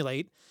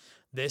accumulate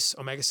this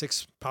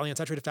omega-6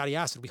 polyunsaturated fatty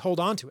acid. We hold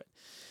on to it.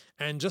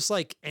 And just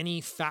like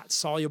any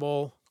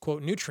fat-soluble,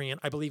 quote, nutrient,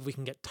 I believe we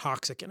can get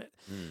toxic in it.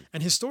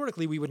 And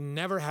historically, we would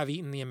never have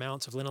eaten the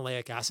amounts of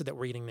linoleic acid that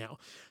we're eating now.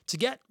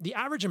 The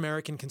average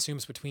American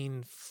consumes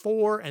between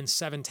 4 and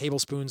 7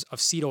 tablespoons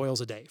of seed oils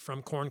a day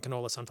from corn,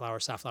 canola, sunflower,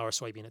 safflower,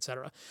 soybean,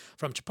 etc.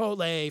 From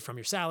Chipotle, from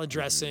your salad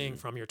dressing,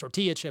 from your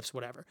tortilla chips,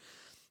 whatever.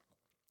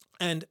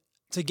 And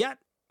to get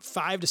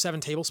 5 to 7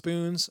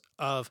 tablespoons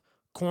of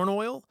corn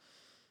oil,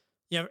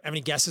 you have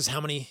any guesses how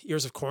many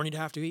ears of corn you'd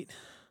have to eat?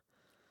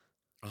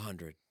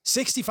 100.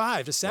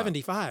 65 to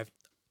 75.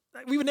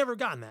 Wow. We would never have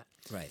gotten that.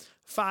 Right.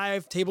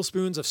 5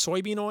 tablespoons of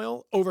soybean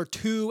oil, over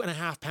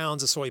 2.5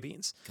 pounds of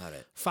soybeans. Got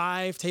it.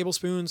 5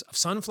 tablespoons of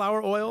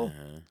sunflower oil,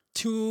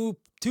 2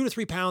 to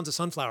 3 pounds of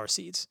sunflower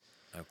seeds.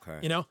 Okay.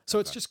 You know? So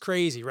it's just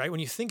crazy, right?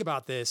 When you think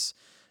about this,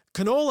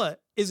 canola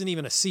isn't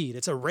even a seed.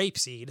 It's a rape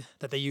seed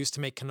that they use to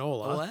make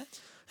canola. What?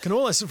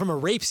 Canola is from a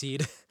rape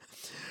seed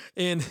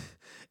in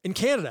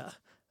Canada.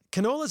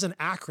 Canola is an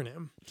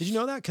acronym. Did you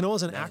know that? Canola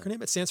is an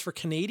acronym. It stands for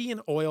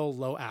Canadian Oil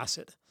Low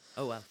Acid.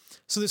 Oh, wow.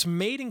 So it's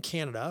made in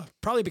Canada,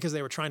 probably because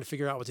they were trying to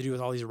figure out what to do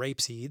with all these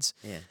rape seeds.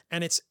 Yeah.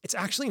 And it's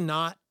actually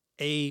not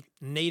a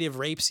native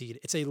rapeseed.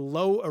 It's a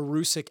low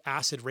erucic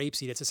acid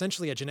rapeseed. It's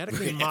essentially a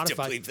genetically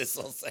modified. I have to bleep this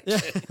whole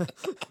section.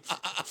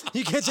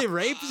 You can't say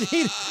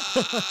rapeseed.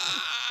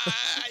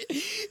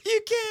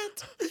 You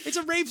can't. It's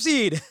a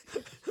rapeseed.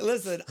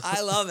 Listen,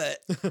 I love it.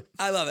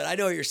 I love it. I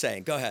know what you're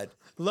saying. Go ahead.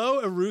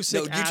 Low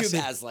erucic YouTube acid.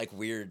 has like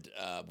weird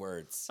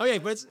words. Oh yeah,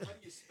 but it's. How do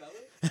you spell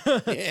it?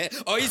 Yeah.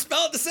 Oh, you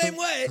spell it the same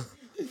way.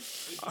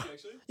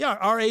 Yeah,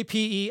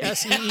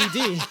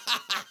 RAPESEED.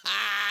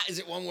 Is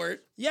it one word?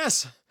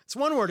 Yes. It's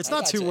one word. It's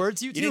not 2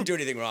 words. You didn't do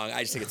anything wrong. I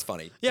just think it's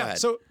funny. Yeah.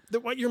 So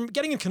what you're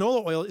getting in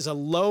canola oil is a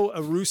low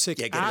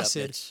erucic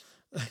acid.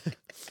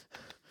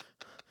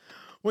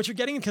 What you're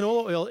getting in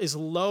canola oil is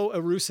low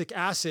erucic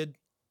acid,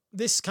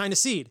 this kind of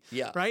seed.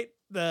 Yeah. Right?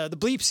 The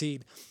bleep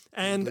seed.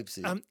 And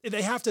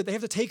they have to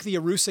take the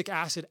erucic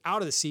acid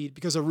out of the seed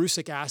because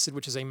erucic acid,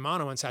 which is a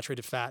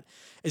monounsaturated fat,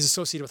 is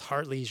associated with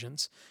heart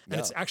lesions. And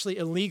it's actually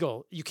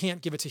illegal. You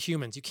can't give it to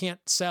humans. You can't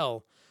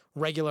sell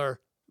regular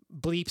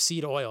bleep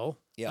seed oil,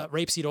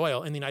 rapeseed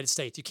oil in the United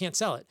States. You can't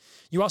sell it.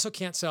 You also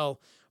can't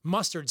sell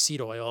mustard seed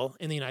oil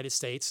in the United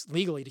States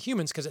legally to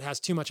humans because it has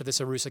too much of this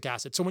erucic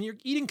acid. So when you're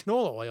eating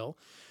canola oil,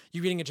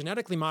 you're eating a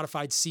genetically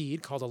modified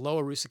seed called a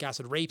low erucic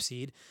acid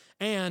rapeseed,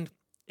 and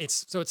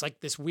it's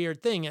like this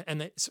weird thing,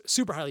 and it's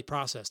super highly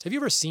processed. Have you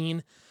ever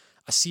seen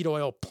a seed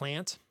oil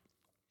plant?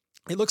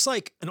 It looks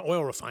like an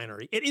oil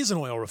refinery. It is an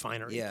oil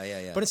refinery.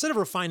 Yeah. But instead of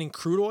refining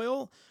crude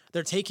oil,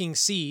 they're taking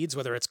seeds,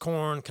 whether it's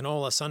corn,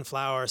 canola,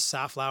 sunflower,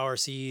 safflower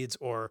seeds,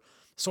 or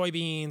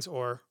soybeans,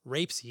 or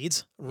rape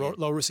seeds,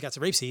 low rustic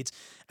acid rape seeds,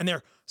 and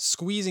they're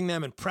squeezing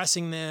them and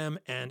pressing them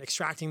and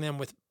extracting them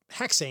with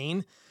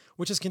hexane,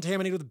 which is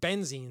contaminated with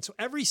benzene. So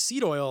every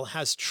seed oil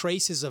has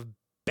traces of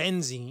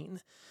benzene,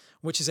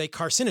 which is a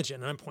carcinogen.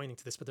 And I'm pointing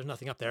to this, but there's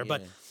nothing up there.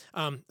 But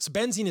so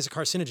benzene is a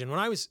carcinogen. When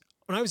I was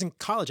in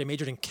college, I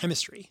majored in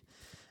chemistry,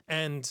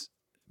 and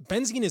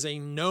benzene is a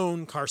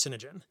known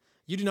carcinogen.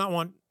 You do not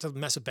want to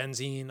mess with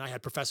benzene. I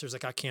had professors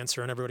that got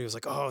cancer, and everybody was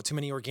like, "Oh, too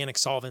many organic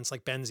solvents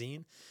like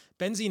benzene."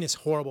 Benzene is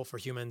horrible for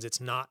humans.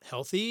 It's not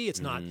healthy. It's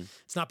not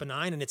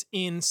benign, and it's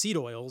in seed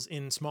oils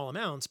in small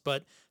amounts,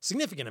 but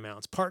significant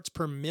amounts, parts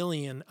per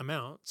million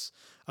amounts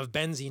of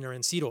benzene are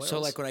in seed oils. So,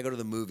 like when I go to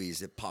the movies,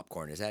 the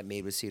popcorn, is that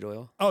made with seed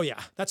oil? Oh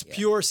yeah, that's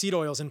pure seed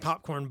oils in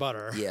popcorn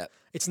butter. Yeah,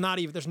 it's not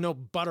even. There's no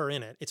butter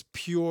in it. It's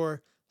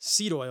pure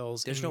seed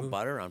oils. There's no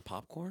butter on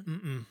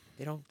popcorn.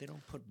 They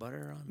don't put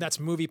butter on. That's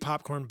movie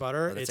popcorn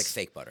butter. Oh, that's like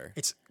fake butter.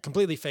 It's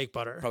completely fake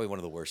butter. Probably one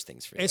of the worst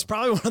things for you. It's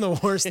probably one of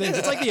the worst things.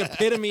 It's like the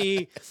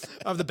epitome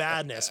of the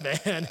badness,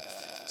 man.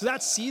 So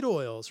that's seed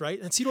oils,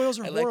 right? And seed oils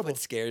are horrible. Like what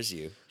scares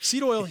you.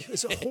 Seed oil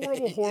is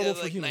horrible for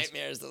like humans.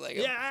 Nightmares. They're like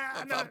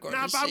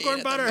not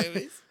popcorn butter.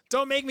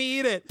 Don't make me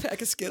eat it.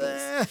 Pack of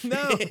Skittles.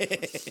 No.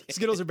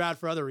 Skittles are bad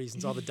for other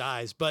reasons, all the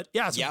dyes. But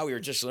yeah. We were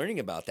just learning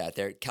about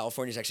that.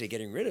 California's actually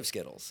getting rid of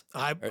Skittles.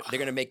 They're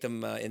going to make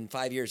them, in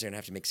 5 years, they're going to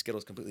have to make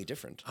Skittles completely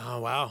different. Oh,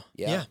 wow.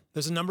 Yeah.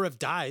 There's a number of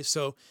dyes.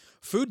 So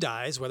food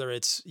dyes, whether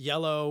it's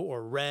yellow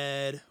or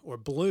red or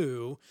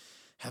blue,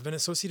 have been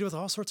associated with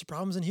all sorts of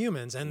problems in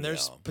humans. And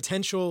there's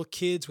potential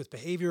kids with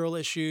behavioral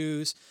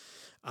issues.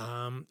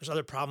 There's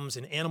other problems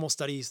in animal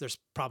studies. There's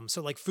problems.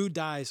 So like food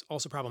dyes,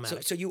 also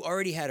problematic. So you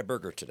already had a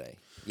burger today.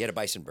 You had a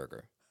bison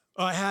burger.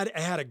 I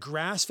had a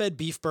grass-fed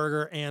beef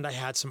burger, and I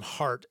had some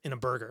heart in a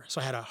burger. So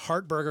I had a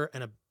heart burger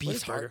and a beef burger. What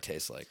does heart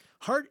taste like?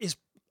 Heart is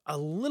a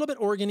little bit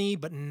organy,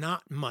 but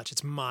not much.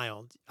 It's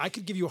mild. I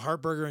could give you a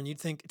heart burger, and you'd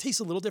think it tastes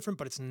a little different,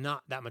 but it's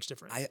not that much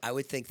different. I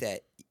would think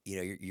that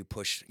you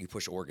push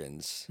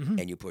organs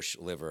and you push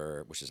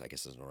liver, which is I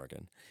guess is an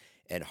organ,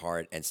 and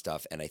heart and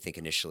stuff. And I think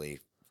initially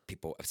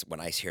people, when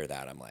I hear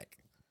that, I'm like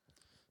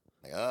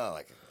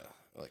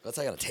what's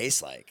that gonna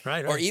taste like?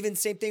 Right. Or even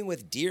same thing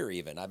with deer.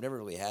 Even I've never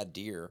really had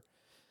deer.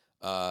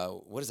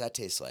 What does that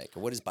taste like?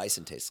 Or what does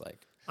bison taste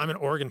like? I'm an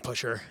organ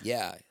pusher.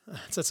 Yeah,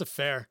 that's a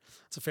fair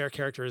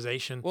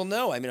characterization. Well,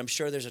 no, I mean I'm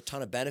sure there's a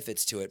ton of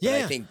benefits to it, but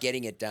I think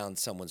getting it down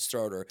someone's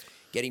throat or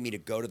getting me to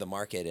go to the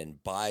market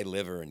and buy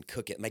liver and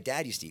cook it. My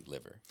dad used to eat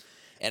liver,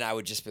 and I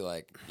would just be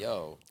like,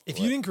 "Yo." If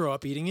you didn't grow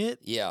up eating it,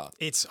 yeah,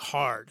 it's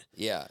hard.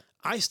 Yeah.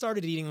 I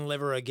started eating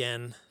liver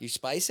again. You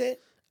spice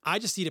it? I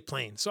just eat it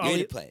plain. So I'll eat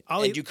it plain.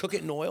 And you cook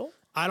it in oil?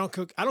 I don't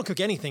cook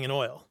anything in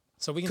oil.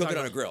 So we can cook it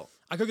on a grill.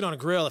 I cook it on a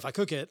grill if I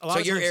cook it. So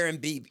your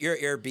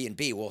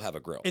Airbnb will have a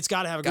grill. It's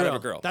got to have a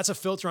grill. That's a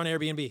filter on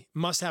Airbnb.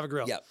 Must have a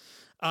grill. Yep.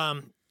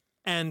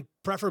 And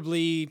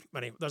preferably,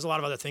 there's a lot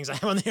of other things I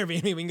have on the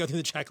Airbnb. We can go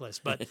through the checklist,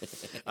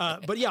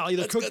 but yeah, I'll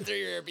either Let's cook. Go through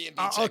your Airbnb.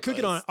 I'll cook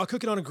it on. I'll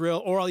cook it on a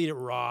grill, or I'll eat it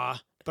raw.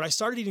 But I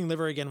started eating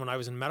liver again when I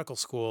was in medical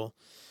school.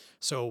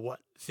 So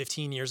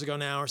 15 years ago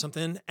now or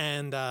something,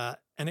 and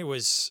it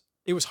was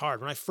hard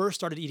when I first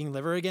started eating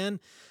liver again.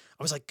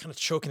 I was like kind of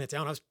choking it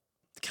down. I was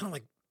kind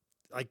of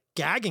like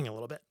gagging a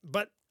little bit,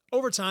 but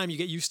over time you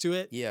get used to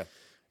it. Yeah.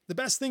 The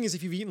best thing is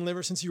if you've eaten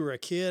liver since you were a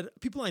kid.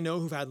 People I know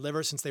who've had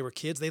liver since they were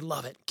kids, they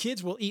love it.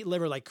 Kids will eat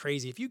liver like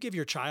crazy. If you give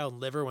your child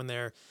liver when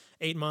they're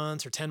 8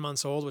 months or 10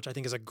 months old, which I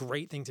think is a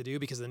great thing to do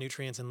because of the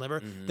nutrients in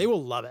liver, they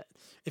will love it.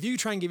 If you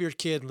try and give your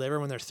kid liver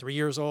when they're 3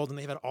 years old and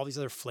they've had all these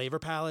other flavor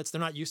palettes, they're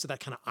not used to that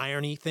kind of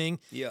irony thing.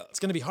 Yeah. It's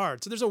going to be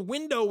hard. So there's a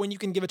window when you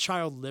can give a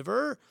child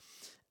liver,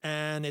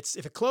 and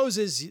if it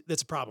closes,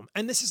 that's a problem.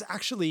 And this is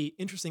actually,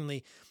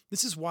 interestingly,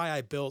 this is why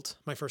I built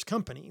my first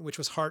company, which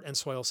was Heart and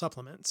Soil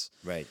Supplements.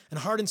 Right. And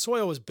Heart and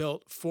Soil was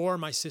built for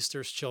my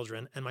sister's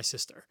children and my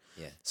sister.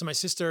 Yeah. So my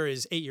sister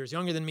is 8 years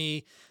younger than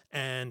me,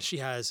 and she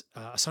has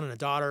a son and a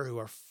daughter who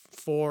are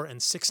 4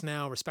 and 6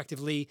 now,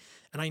 respectively.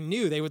 And I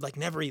knew they would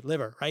never eat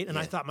liver, right? And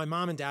I thought my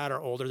mom and dad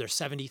are older. They're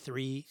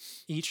 73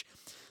 each.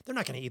 They're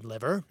not going to eat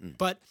liver.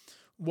 But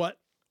what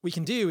we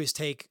can do is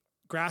take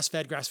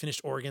grass-fed,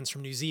 grass-finished organs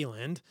from New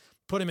Zealand,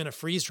 put them in a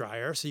freeze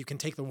dryer so you can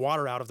take the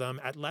water out of them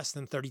at less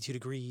than 32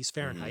 degrees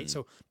Fahrenheit,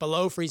 so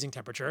below freezing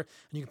temperature, and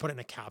you can put it in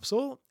a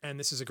capsule, and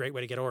this is a great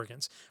way to get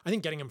organs. I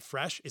think getting them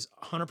fresh is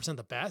 100%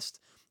 the best,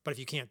 but if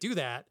you can't do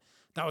that,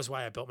 that was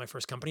why I built my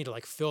first company, to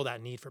fill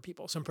that need for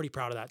people. So I'm pretty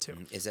proud of that too.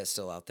 Is that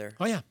still out there?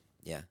 Oh yeah.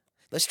 Yeah.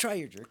 Let's try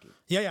your jerky.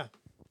 Yeah.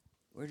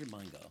 Where did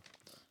mine go?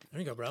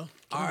 There you go, bro.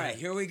 All right,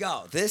 here we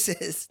go.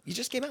 You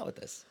just came out with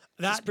this.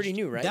 That's pretty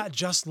new, right? That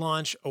just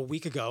launched a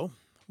week ago.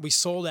 We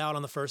sold out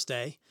on the first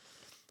day.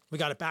 We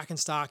got it back in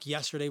stock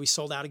yesterday. We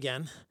sold out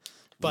again.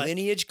 But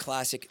Lineage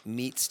Classic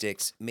meat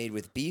sticks made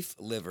with beef,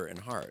 liver, and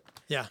heart.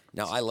 Yeah.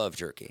 Now, I love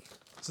jerky.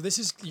 So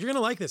you're going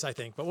to like this, I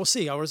think, but we'll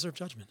see. I'll reserve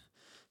judgment.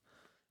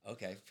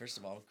 Okay, first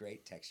of all,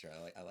 great texture.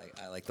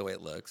 I like the way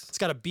it looks. It's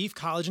got a beef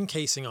collagen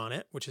casing on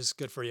it, which is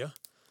good for you.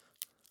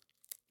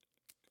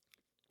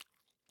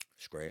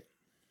 It's great.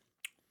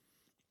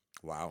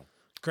 Wow.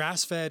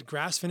 Grass-fed,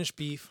 grass-finished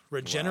beef,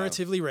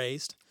 regeneratively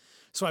raised.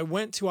 So I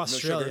went to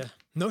Australia.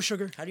 No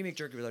sugar. How do you make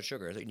jerky without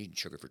sugar? I thought you need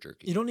sugar for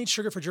jerky. You don't need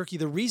sugar for jerky.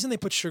 The reason they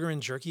put sugar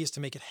in jerky is to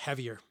make it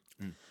heavier.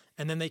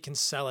 And then they can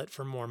sell it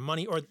for more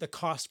money, or the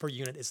cost per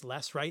unit is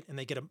less, right? And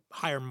they get a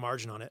higher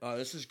margin on it. Oh,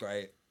 this is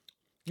great.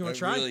 You want to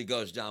try? It really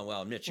goes down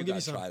well. Mitch, you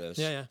got to try this.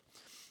 Yeah.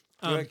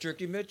 You like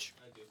jerky, Mitch?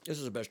 I do. This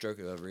is the best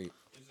jerky I've ever eaten.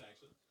 Is it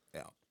actually?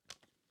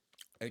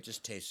 Yeah. It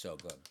just tastes so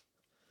good.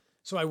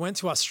 So I went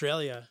to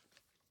Australia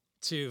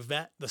to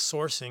vet the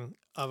sourcing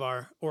of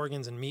our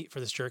organs and meat for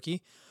this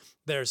jerky.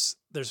 There's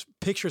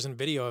pictures and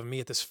video of me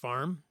at this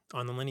farm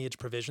on the Lineage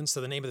Provision. So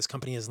the name of this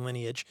company is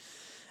Lineage.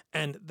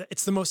 And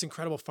it's the most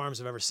incredible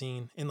farms I've ever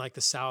seen in like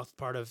the south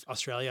part of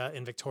Australia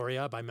in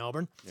Victoria by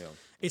Melbourne. Yeah.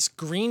 It's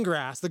green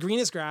grass, the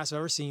greenest grass I've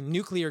ever seen,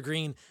 nuclear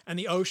green, and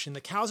the ocean.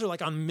 The cows are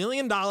like on $1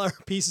 million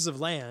pieces of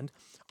land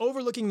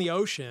overlooking the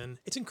ocean.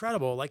 It's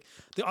incredible. Like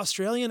the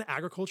Australian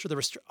agriculture,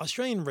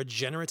 Australian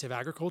regenerative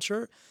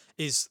agriculture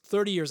is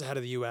 30 years ahead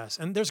of the US.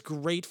 And there's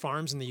great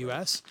farms in the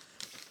US.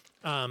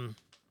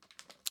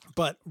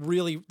 But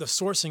really, the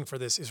sourcing for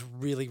this is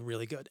really,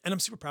 really good. And I'm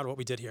super proud of what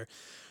we did here.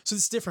 So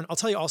it's different. I'll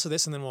tell you also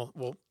this, and then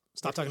we'll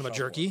stop talking about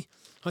jerky.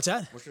 What's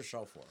that? What's your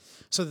shelf for?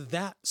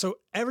 So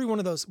every one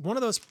of those,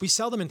 we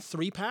sell them in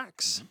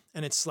 3-packs,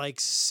 and it's like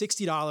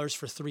 $60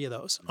 for 3 of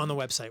those on the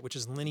website, which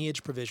is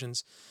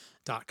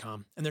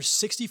lineageprovisions.com. And there's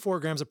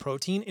 64 grams of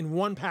protein in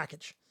one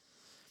package.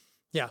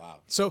 Yeah. Wow.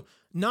 So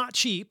not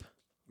cheap,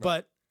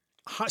 but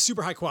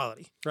super high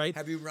quality, right?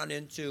 Have you run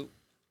into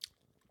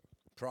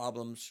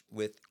problems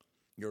with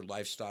your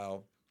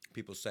lifestyle,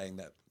 people saying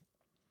that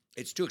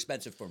it's too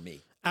expensive for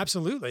me?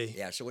 Absolutely.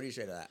 Yeah. So what do you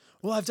say to that?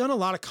 Well, I've done a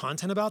lot of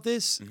content about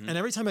this. And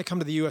every time I come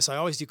to the US, I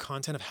always do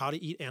content of how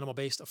to eat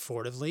animal-based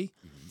affordably.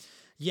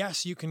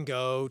 Yes, you can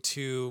go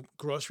to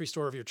grocery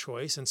store of your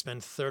choice and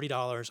spend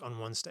 $30 on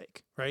one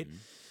steak, right?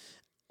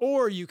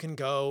 Or you can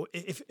go,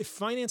 if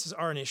finances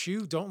are an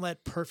issue, don't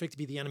let perfect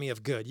be the enemy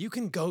of good. You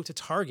can go to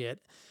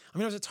Target. I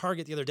was at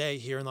Target the other day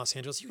here in Los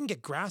Angeles. You can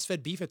get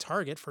grass-fed beef at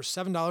Target for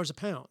 $7 a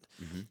pound.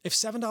 If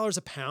 $7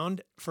 a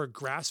pound for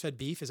grass-fed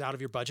beef is out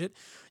of your budget,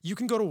 you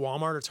can go to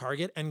Walmart or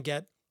Target and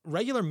get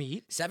regular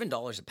meat.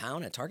 $7 a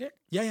pound at Target?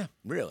 Yeah.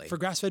 Really? For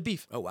grass-fed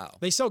beef. Oh, wow.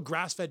 They sell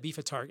grass-fed beef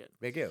at Target.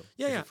 They do?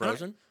 Yeah, Is it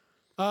frozen?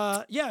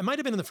 Yeah, it might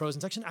have been in the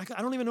frozen section. I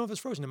don't even know if it's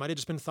frozen. It might have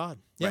just been thawed.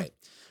 Yeah. Right.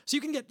 So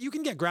you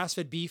can get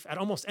grass-fed beef at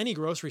almost any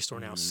grocery store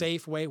now.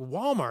 Safeway,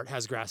 Walmart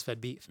has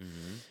grass-fed beef.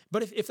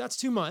 But if that's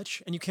too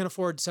much and you can't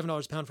afford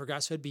 $7 a pound for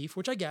grass-fed beef,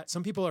 which I get,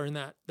 some people are in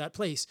that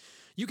place,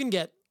 you can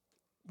get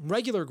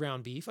regular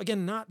ground beef,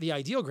 again, not the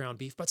ideal ground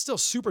beef, but still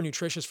super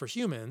nutritious for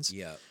humans,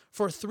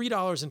 for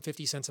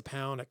 $3.50 a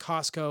pound at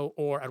Costco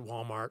or at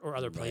Walmart or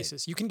other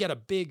places. You can get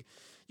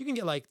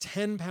like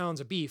 10 pounds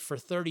of beef for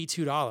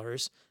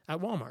 $32 at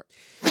Walmart.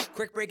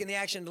 Quick break in the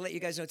action to let you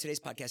guys know today's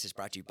podcast is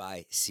brought to you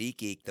by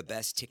SeatGeek, the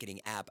best ticketing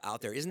app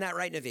out there. Isn't that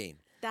right, Naveen?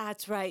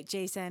 That's right,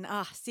 Jason.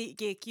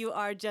 SeatGeek, you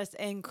are just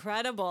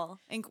incredible.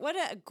 And what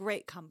a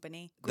great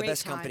company. The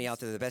best company out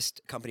there, the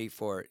best company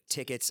for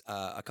tickets.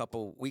 A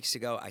couple weeks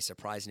ago, I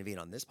surprised Naveen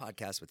on this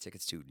podcast with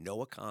tickets to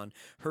Noah Khan,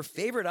 her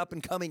favorite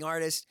up-and-coming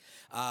artist,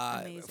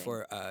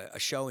 for a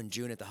show in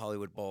June at the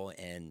Hollywood Bowl.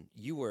 And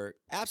you were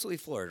absolutely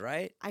floored,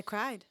 right? I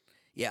cried.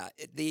 Yeah.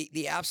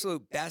 The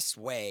absolute best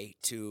way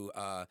to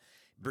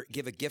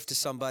give a gift to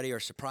somebody or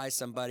surprise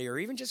somebody or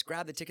even just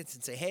grab the tickets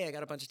and say, hey, I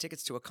got a bunch of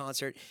tickets to a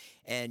concert,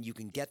 and you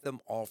can get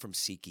them all from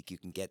SeatGeek. You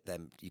can get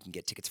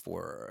tickets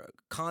for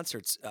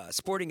concerts,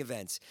 sporting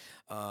events.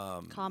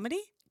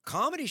 Comedy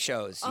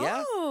shows,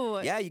 yeah.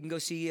 Oh. Yeah, you can go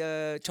see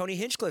Tony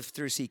Hinchcliffe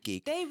through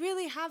SeatGeek. They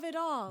really have it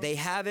all. They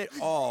have it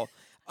all.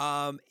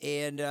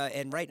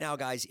 And right now,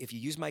 guys, if you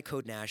use my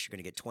code NASH, you're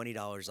going to get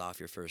 $20 off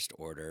your first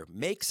order.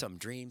 Make some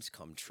dreams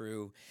come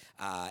true,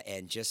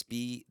 and just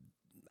be...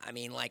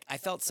 I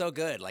felt so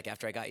good. Like,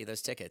 after I got you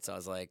those tickets, I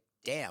was like,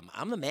 damn,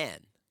 I'm the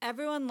man.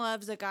 Everyone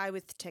loves a guy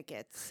with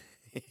tickets.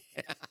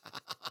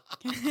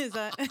 Is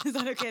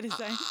that okay to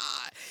say?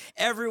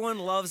 Everyone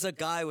loves a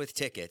guy with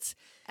tickets.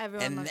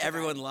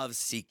 Everyone loves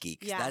SeatGeek.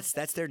 Yeah.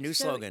 That's their new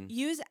slogan.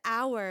 Use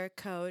our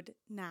code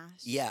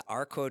NASH. Yeah,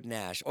 our code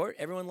NASH. Or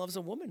everyone loves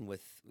a woman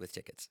with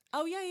tickets.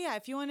 Oh yeah.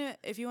 If you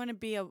wanna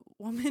be a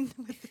woman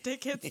with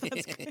tickets,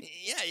 that's great.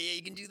 yeah,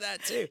 you can do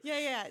that too.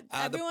 Yeah.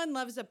 Everyone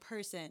loves a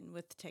person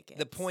with tickets.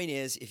 The point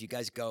is, if you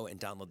guys go and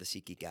download the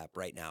SeatGeek app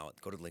right now,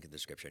 go to the link in the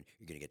description.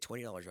 You're gonna get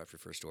 $20 off your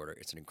first order.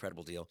 It's an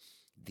incredible deal.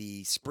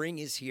 The spring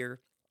is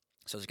here.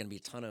 So there's going to be a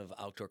ton of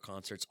outdoor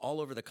concerts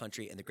all over the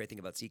country. And the great thing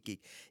about SeatGeek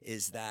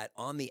is that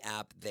on the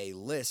app, they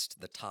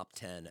list the top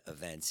 10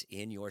 events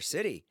in your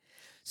city.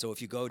 So if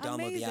you go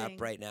download the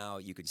app right now,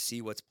 you can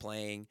see what's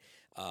playing.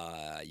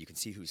 You can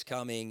see who's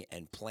coming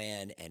and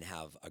plan and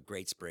have a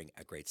great spring,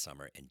 a great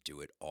summer, and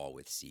do it all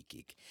with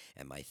SeatGeek.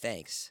 And my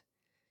thanks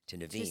to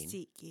Naveen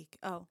SeatGeek.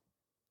 Oh.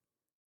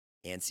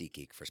 And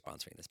SeatGeek for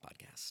sponsoring this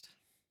podcast.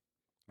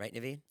 Right,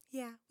 Naveen?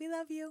 Yeah, we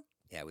love you.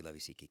 Yeah, we love you,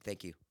 SeatGeek.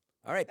 Thank you.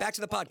 All right, back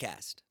to the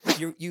podcast.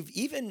 You've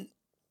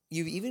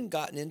even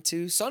gotten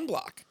into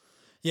sunblock.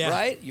 Yeah.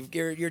 Right?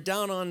 You're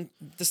down on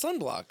the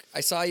sunblock. I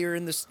saw you're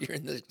in the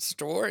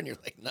store and you're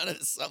like, none of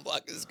this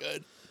sunblock is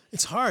good.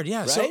 It's hard.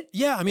 Yeah. Right? So,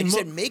 yeah, I mean, and you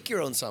said make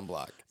your own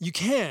sunblock. you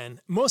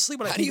can. Mostly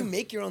what How I do think you of-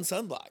 make your own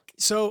sunblock?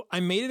 So I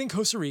made it in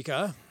Costa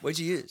Rica. What'd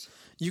you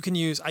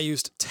use? I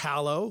used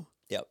tallow,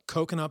 Yep.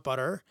 coconut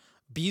butter,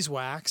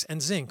 beeswax,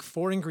 and zinc,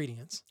 4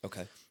 ingredients.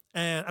 Okay.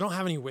 And I don't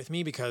have any with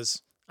me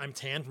because I'm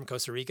tan from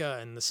Costa Rica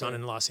and the sun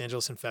in Los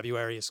Angeles in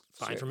February is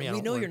fine for me.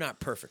 We know you're not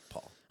perfect,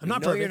 Paul. I'm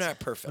not We know perfect. You're not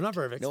perfect. I'm not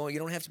perfect. No, you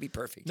don't have to be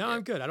perfect. No, here.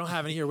 I'm good. I don't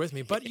have any here with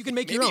me, but you can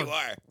make your Maybe own. you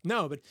are.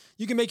 No, but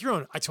you can make your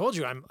own. I told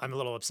you I'm a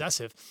little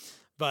obsessive,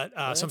 but so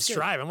I'm that's good.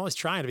 striving. I'm always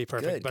trying to be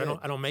perfect, Good, but good.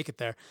 I don't make it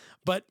there.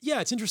 But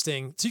yeah, it's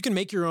interesting. So you can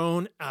make your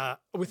own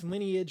with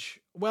Lineage.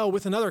 Well,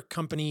 with another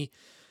company,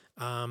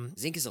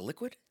 Zinc is a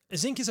liquid?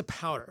 zinc is a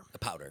powder. A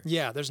powder.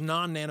 Yeah, there's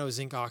non-nano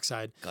zinc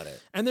oxide. Got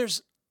it. And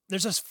there's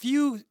a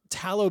few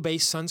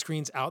tallow-based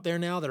sunscreens out there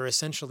now that are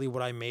essentially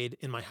what I made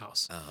in my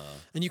house.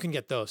 And you can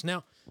get those.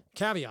 Now,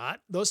 caveat,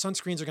 those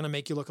sunscreens are going to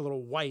make you look a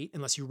little white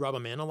unless you rub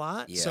them in a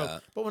lot. Yeah. So,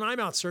 but when I'm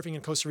out surfing in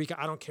Costa Rica,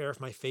 I don't care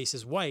if my face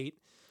is white.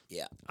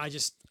 Yeah.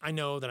 I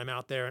know that I'm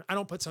out there and I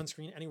don't put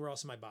sunscreen anywhere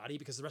else in my body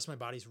because the rest of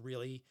my body's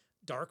really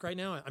dark right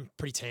now. I'm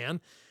pretty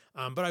tan.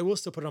 But I will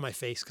still put it on my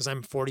face because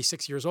I'm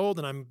 46 years old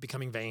and I'm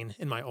becoming vain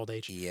in my old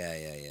age. Yeah.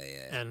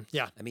 And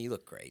yeah, I mean, you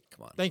look great.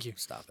 Come on. Thank you.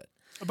 Stop it.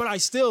 but I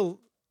still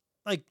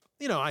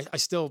I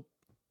still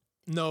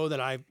know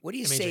that What do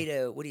you say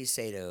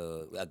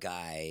to a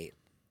guy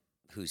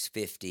who's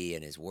 50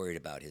 and is worried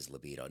about his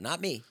libido?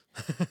 Not me.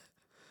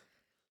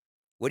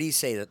 What do you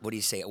say?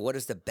 What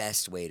is the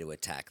best way to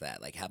attack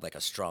that? Like have like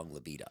a strong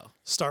libido?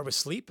 Start with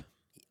sleep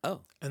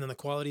Oh. and then the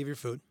quality of your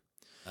food.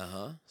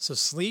 Uh-huh. So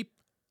sleep,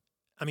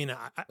 I mean,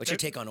 What's your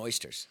take on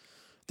oysters?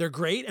 they're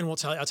great, and I'll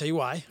tell you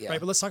why. Yeah. Right,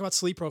 but let's talk about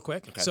sleep real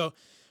quick. Okay. So,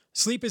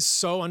 sleep is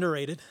so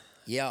underrated.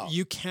 Yeah.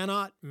 You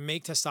cannot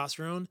make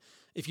testosterone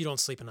if you don't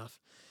sleep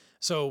enough.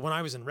 So when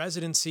I was in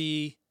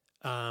residency,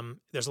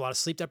 there's a lot of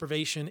sleep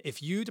deprivation.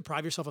 If you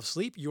deprive yourself of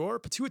sleep, your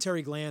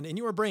pituitary gland in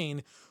your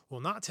brain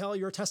will not tell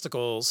your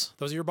testicles,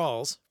 those are your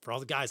balls, for all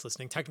the guys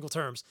listening, technical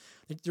terms,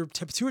 your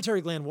pituitary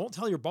gland won't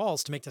tell your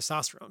balls to make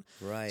testosterone.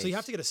 Right. So you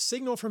have to get a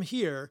signal from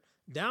here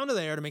down to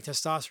there to make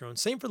testosterone.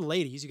 Same for the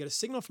ladies. You get a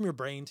signal from your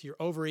brain to your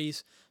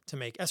ovaries to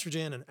make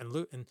estrogen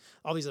and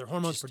all these other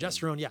hormones,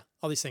 progesterone. Yeah,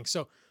 all these things.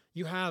 So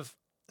you have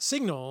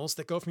signals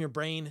that go from your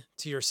brain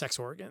to your sex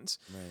organs.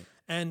 Right.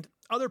 And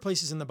other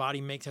places in the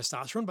body make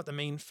testosterone, but the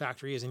main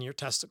factory is in your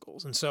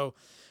testicles. And so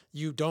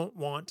you don't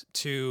want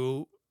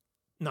to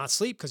not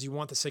sleep because you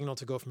want the signal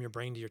to go from your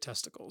brain to your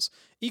testicles.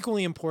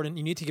 Equally important,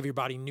 you need to give your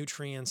body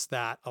nutrients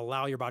that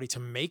allow your body to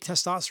make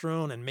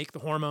testosterone and make the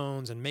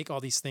hormones and make all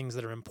these things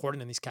that are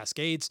important in these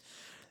cascades.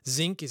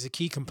 Zinc is a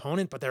key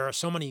component, but there are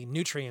so many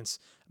nutrients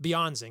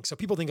beyond zinc. So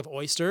people think of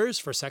oysters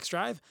for sex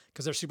drive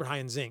because they're super high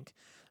in zinc.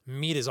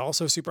 Meat is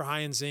also super high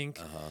in zinc.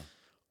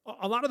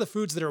 A lot of the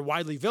foods that are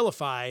widely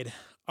vilified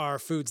are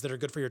foods that are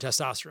good for your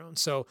testosterone.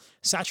 So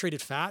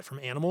saturated fat from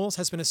animals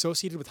has been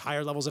associated with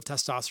higher levels of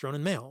testosterone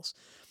in males.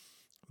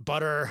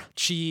 Butter,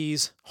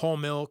 cheese, whole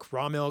milk,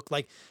 raw milk,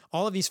 like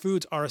all of these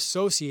foods are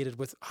associated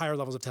with higher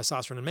levels of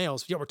testosterone in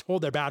males, yet we're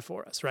told they're bad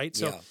for us, right?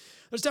 So Yeah.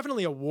 there's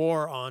definitely a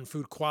war on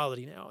food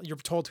quality now. You're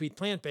told to eat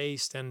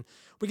plant-based, and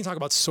we can talk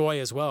about soy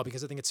as well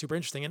because I think it's super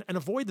interesting, and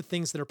avoid the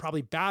things that are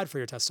probably bad for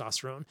your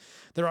testosterone.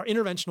 There are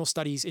interventional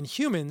studies in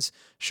humans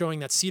showing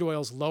that seed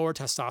oils lower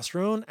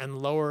testosterone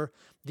and lower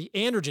the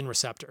androgen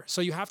receptor. So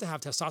you have to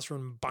have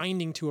testosterone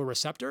binding to a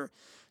receptor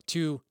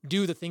to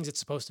do the things it's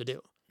supposed to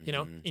do. You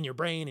know, in your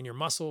brain, in your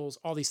muscles,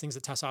 all these things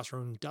that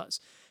testosterone does.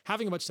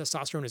 Having a bunch of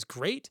testosterone is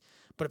great,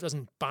 but if it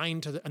doesn't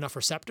bind to enough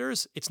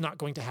receptors, it's not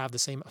going to have the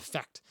same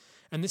effect.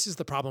 And this is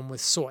the problem with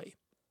soy.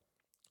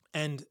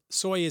 And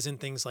soy is in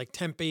things like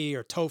tempeh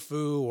or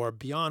tofu or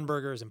Beyond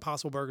Burgers,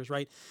 Impossible Burgers,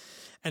 right?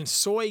 And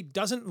soy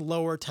doesn't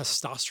lower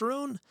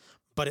testosterone,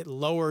 but it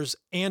lowers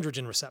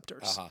androgen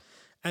receptors.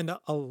 And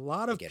a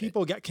lot of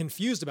people get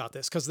confused about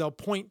this because they'll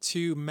point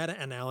to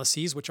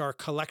meta-analyses, which are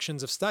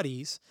collections of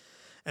studies,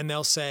 and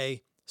they'll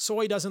say,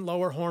 soy doesn't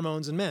lower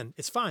hormones in men.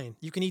 It's fine.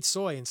 You can eat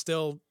soy and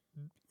still,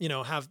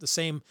 have the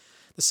same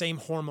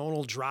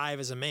hormonal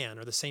drive as a man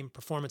or the same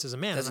performance as a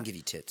man. It doesn't give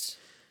you tits.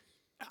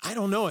 I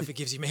don't know if it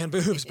gives you man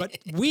boobs, but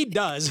weed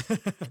does.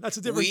 That's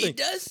a different thing. Weed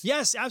does?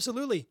 Yes,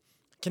 absolutely.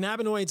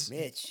 Cannabinoids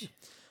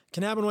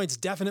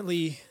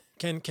definitely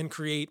can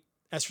create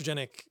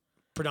estrogenic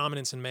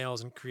predominance in males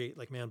and create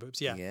like man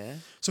boobs. Yeah. Yeah.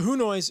 So who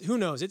knows?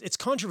 It's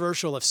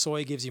controversial if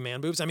soy gives you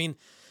man boobs. I mean,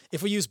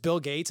 if we use Bill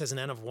Gates as an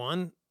N of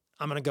 1,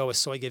 I'm going to go with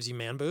soy gives you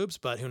man boobs,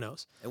 but who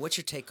knows? And what's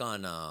your take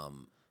on,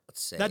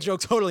 let's say... That joke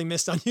totally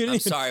missed on you. I'm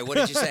sorry. What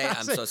did you say?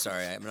 I'm so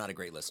sorry. I'm not a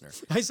great listener.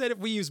 I said if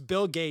we use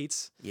Bill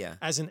Gates Yeah.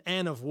 as an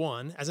N of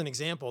 1, as an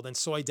example, then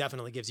soy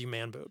definitely gives you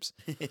man boobs.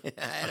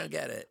 I don't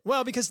get it.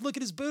 Well, because look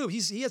at his boob.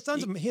 He has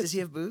tons of... Does he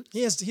have boobs?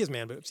 He has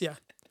man boobs, yeah.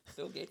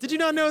 Bill Gates Did you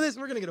not know this?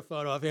 We're going to get a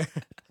photo of here.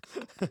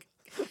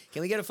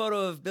 Can we get a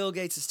photo of Bill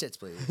Gates' tits,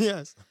 please?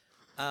 Yes.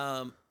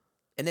 And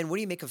then what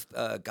do you make of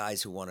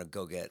guys who want to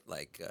go get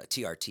like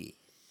TRT?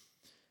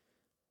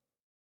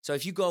 So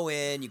if you go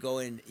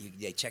in,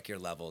 they check your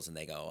levels and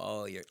they go,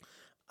 oh, you're.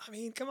 I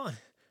mean, come on.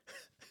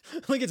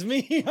 Like it's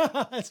me.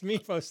 It's me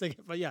posting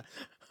it, but yeah.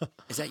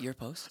 Is that your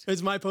post?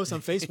 It's my post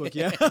on Facebook,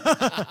 yeah.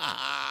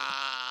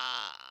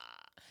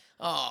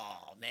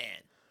 Oh man.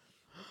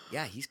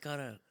 Yeah, he's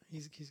gotta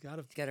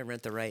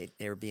rent the right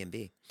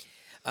Airbnb.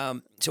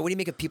 So what do you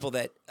make of people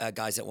that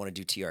guys that want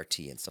to do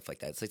TRT and stuff like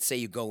that? So let's say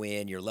you go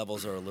in, your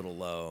levels are a little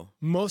low.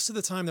 Most of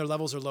the time, their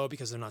levels are low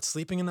because they're not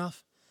sleeping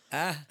enough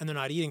and they're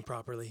not eating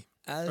properly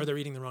or they're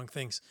eating the wrong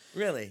things.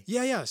 Really?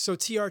 Yeah. So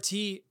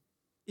TRT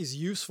is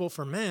useful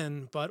for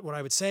men, but what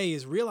I would say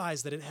is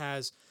realize that it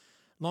has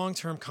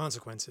long-term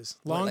consequences.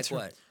 Like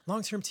what?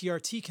 Long-term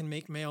TRT can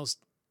make males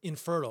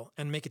infertile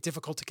and make it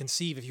difficult to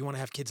conceive if you want to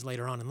have kids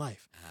later on in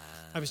life.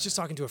 I was just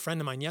talking to a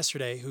friend of mine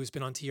yesterday who's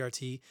been on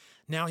TRT.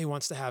 Now he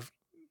wants to have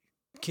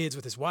kids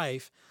with his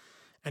wife,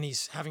 and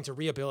he's having to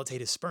rehabilitate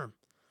his sperm.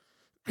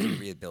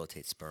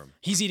 Rehabilitate sperm.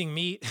 He's eating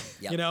meat,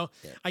 Yep. you know.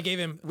 Yep. I gave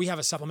him, we have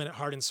a supplement at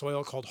Heart and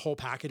Soil called Whole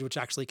Package, which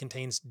actually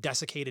contains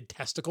desiccated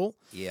testicle.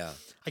 Yeah.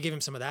 I gave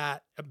him some of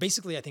that.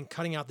 Basically, I think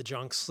cutting out the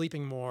junk,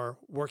 sleeping more,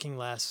 working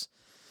less.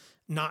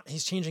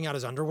 He's changing out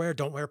his underwear.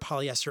 Don't wear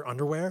polyester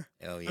underwear.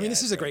 Oh yeah. I mean,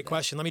 this is a great that.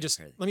 question. Let me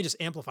just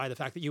amplify the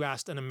fact that you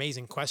asked an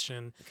amazing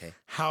question. Okay.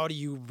 How do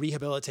you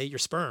rehabilitate your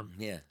sperm?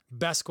 Yeah.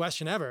 Best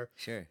question ever.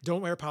 Sure.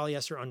 Don't wear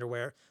polyester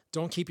underwear.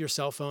 Don't keep your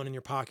cell phone in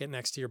your pocket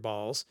next to your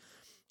balls.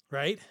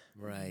 Right?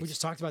 Right. We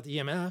just talked about the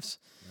EMFs.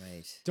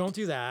 Right. Don't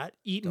do that.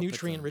 Eat Don't put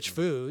nutrient-rich the-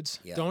 foods.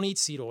 Yeah. Don't eat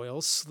seed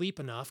oils. Sleep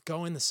enough.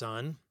 Go in the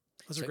sun.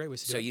 Those are great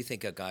ways to do So it. you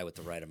think a guy with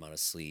the right amount of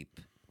sleep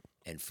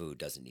and food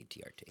doesn't need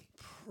TRT?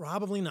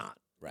 Probably not.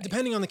 Right.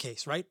 Depending on the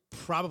case, right?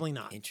 Probably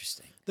not.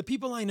 Interesting. The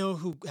people I know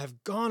who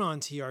have gone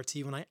on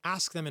TRT, when I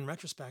ask them in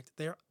retrospect,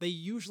 they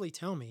usually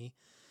tell me,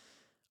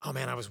 "Oh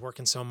man, I was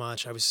working so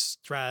much. I was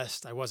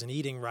stressed. I wasn't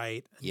eating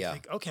right." And you Yeah.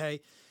 think,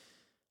 okay,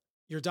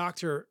 your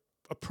doctor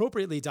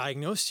appropriately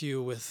diagnosed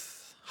you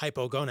with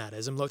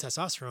hypogonadism, low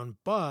testosterone,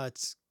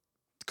 but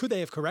could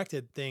they have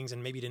corrected things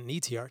and maybe didn't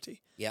need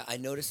TRT? Yeah, I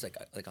noticed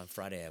like on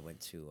Friday I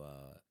went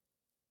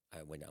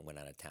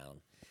out of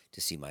town to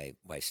see my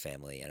wife's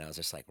family, and I was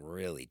just like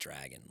really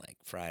dragging, like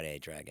Friday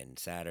dragging,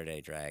 Saturday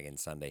dragging,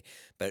 Sunday.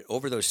 But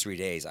over those 3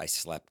 days, I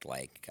slept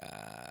like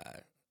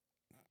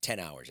 10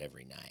 hours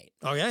every night.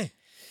 Okay.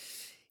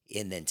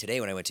 And then today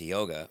when I went to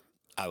yoga,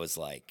 I was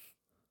like,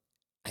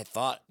 I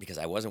thought because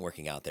I wasn't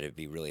working out that it'd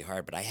be really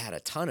hard, but I had a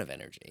ton of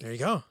energy. There you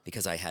go.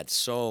 Because I had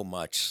so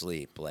much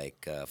sleep,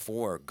 like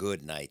 4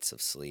 good nights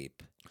of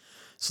sleep.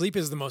 Sleep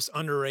is the most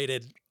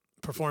underrated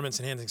performance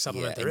enhancing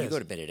supplement there and is. you go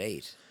to bed at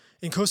 8.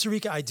 In Costa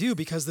Rica, I do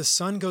because the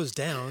sun goes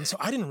down. So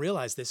I didn't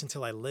realize this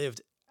until I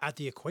lived at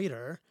the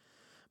equator,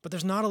 but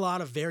there's not a lot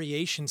of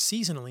variation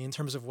seasonally in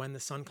terms of when the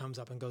sun comes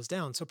up and goes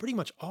down. So pretty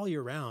much all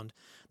year round,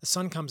 the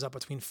sun comes up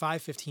between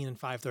 5:15 and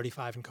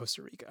 5:35 in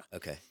Costa Rica.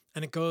 Okay.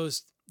 And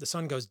the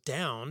sun goes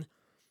down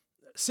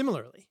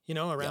similarly,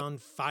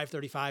 around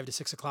 5:35 to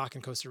 6 o'clock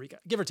in Costa Rica,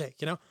 give or take,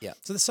 Yeah.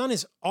 So the sun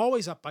is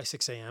always up by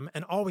 6 a.m.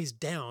 and always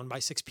down by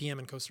 6 p.m.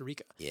 in Costa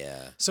Rica.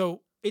 Yeah.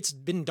 So it's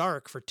been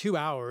dark for 2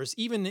 hours,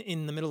 even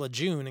in the middle of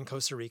June in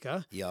Costa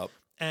Rica. Yup.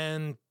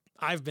 And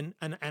I've been,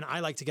 and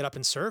I like to get up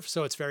and surf,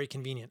 so it's very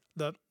convenient.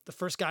 The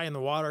first guy in the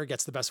water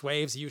gets the best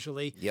waves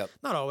usually. Yep.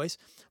 Not always,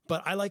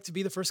 but I like to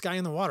be the first guy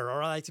in the water,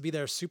 or I like to be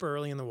there super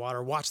early in the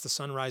water, watch the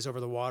sunrise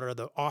over the water.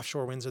 The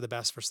offshore winds are the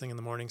best first thing in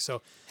the morning.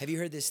 So Have you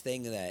heard this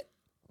thing that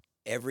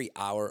every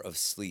hour of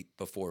sleep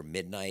before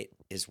midnight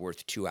is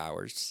worth 2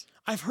 hours?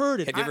 I've heard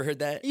it. Have you ever heard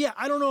that? Yeah,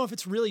 I don't know if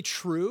it's really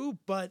true,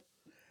 but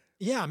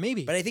yeah,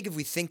 maybe. But I think if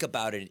we think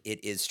about it,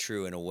 it is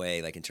true in a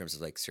way, like in terms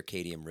of like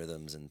circadian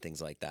rhythms and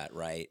things like that,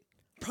 right?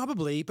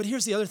 Probably, but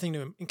here's the other thing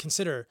to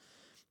consider.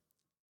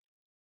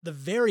 The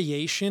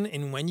variation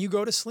in when you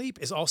go to sleep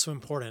is also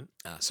important.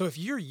 So if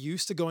you're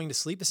used to going to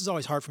sleep, this is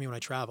always hard for me when I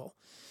travel.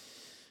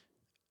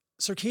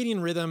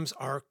 Circadian rhythms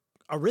are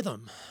a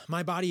rhythm.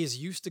 My body is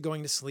used to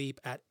going to sleep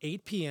at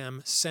 8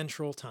 p.m.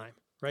 Central Time,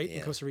 right? In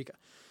Yeah. Costa Rica.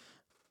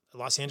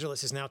 Los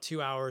Angeles is now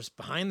 2 hours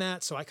behind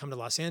that. So I come to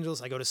Los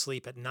Angeles. I go to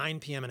sleep at 9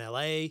 p.m. in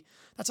LA.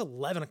 That's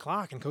 11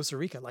 o'clock in Costa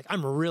Rica. Like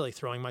I'm really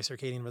throwing my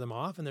circadian rhythm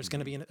off, and there's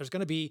going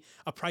to be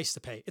a price to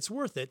pay. It's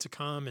worth it to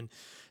come and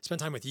spend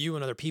time with you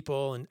and other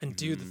people and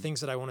do the things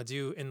that I want to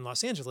do in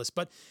Los Angeles.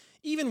 But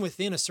even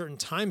within a certain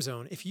time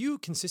zone, if you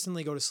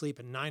consistently go to sleep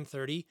at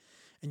 9:30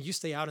 and you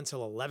stay out until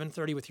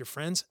 11:30 with your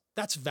friends,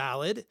 that's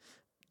valid.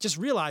 Just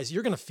realize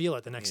you're going to feel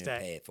it the next day.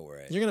 Pay for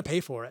it. You're going to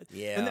pay for it.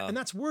 Yeah. And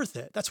that's worth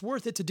it. That's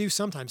worth it to do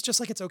sometimes. Just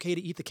like it's okay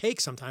to eat the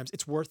cake sometimes.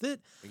 It's worth it.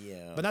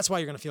 Yeah. But that's why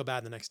you're going to feel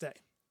bad the next day.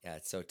 Yeah,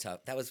 it's so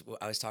tough. I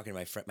was talking to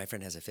my friend. My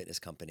friend has a fitness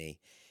company,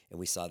 and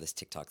we saw this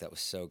TikTok that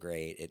was so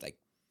great.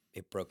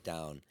 It broke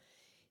down.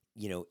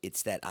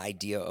 It's that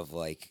idea of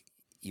like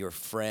your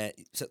friend.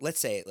 So let's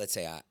say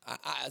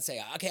I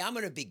say, okay, I'm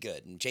going to be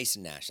good. And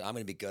Jason Nash, I'm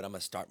going to be good. I'm going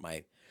to start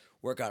my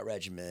workout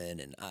regimen,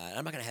 and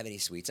I'm not gonna have any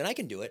sweets, and I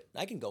can do it.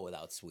 I can go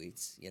without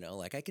sweets,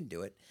 like I can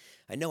do it.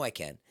 I know I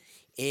can.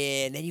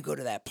 And then you go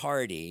to that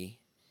party,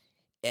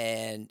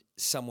 and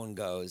someone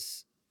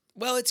goes,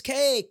 "Well, it's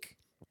cake,"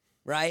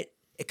 right?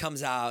 It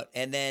comes out,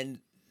 and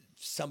then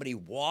somebody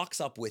walks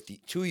up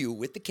to you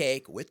with the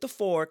cake, with the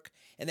fork,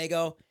 and they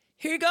go,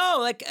 "Here you go,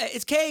 like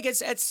it's cake.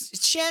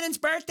 It's Shannon's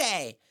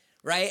birthday,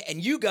 right?" And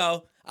I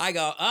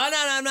go, "Oh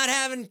no, I'm not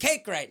having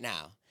cake right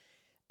now."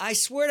 I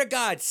swear to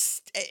God,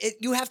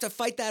 you have to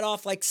fight that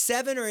off like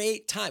 7 or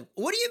 8 times.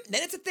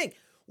 Then it's a thing.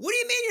 What do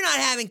you mean you're not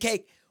having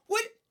cake?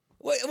 What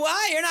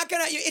why? You're not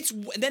gonna,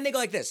 then they go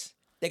like this.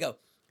 They go,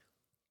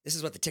 this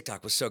is what the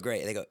TikTok was so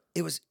great. They go,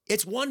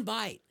 it's one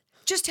bite.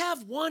 Just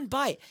have one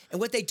bite. And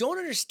what they don't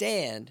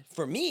understand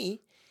for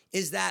me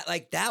is that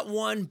like that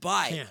one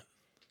bite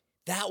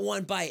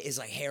is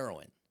like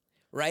heroin,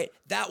 right?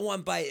 That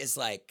one bite is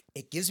like,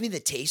 it gives me the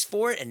taste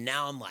for it. And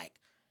now I'm like,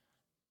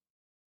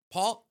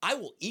 Paul, I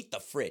will eat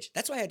the fridge.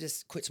 That's why I had to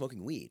quit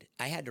smoking weed.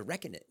 I had to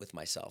reckon it with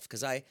myself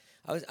because I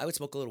would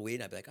smoke a little weed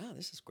and I'd be like, oh,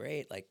 this is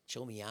great. Like,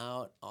 chill me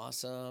out.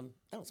 Awesome.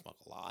 I don't smoke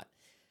a lot.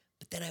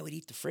 But then I would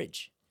eat the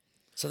fridge.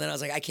 So then I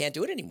was like, I can't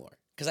do it anymore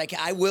because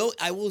I will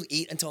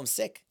eat until I'm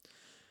sick.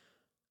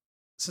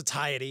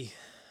 Satiety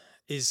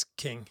is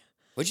king.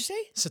 What'd you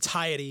say?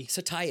 Satiety.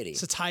 Satiety.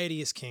 Satiety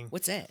is king.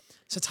 What's that?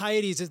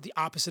 Satiety is the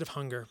opposite of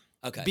hunger.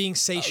 Okay. Being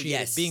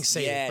satiated, being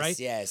sated, right?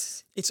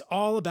 Yes. It's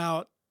all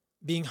about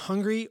being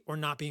hungry or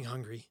not being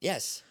hungry.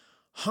 Yes.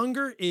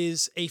 Hunger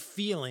is a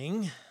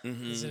feeling.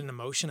 Mm-hmm. Is it an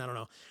emotion? I don't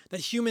know. That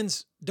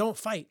humans don't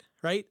fight,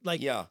 right?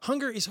 Like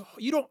hunger is,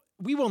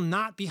 we will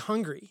not be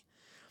hungry.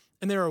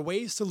 And there are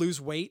ways to lose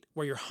weight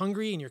where you're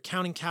hungry and you're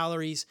counting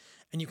calories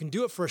and you can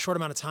do it for a short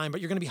amount of time, but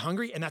you're going to be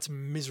hungry and that's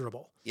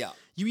miserable. Yeah.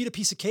 You eat a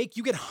piece of cake,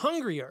 you get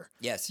hungrier.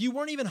 Yes. You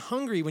weren't even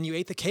hungry when you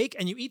ate the cake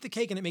and you eat the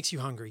cake and it makes you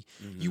hungry.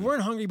 Mm-hmm. You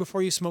weren't hungry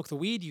before you smoked the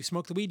weed. You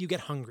smoke the weed, you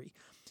get hungry.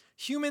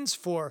 Humans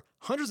for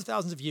hundreds of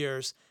thousands of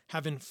years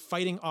have been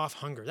fighting off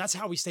hunger. That's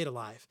how we stayed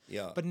alive.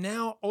 Yeah. But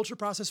now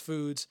ultra-processed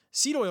foods,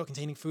 seed oil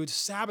containing foods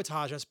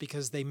sabotage us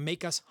because they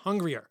make us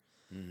hungrier.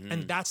 Mm-hmm.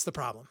 And that's the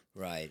problem.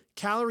 Right.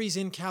 Calories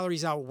in,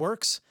 calories out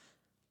works.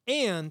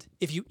 And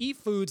if you eat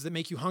foods that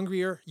make you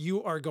hungrier,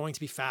 you are going to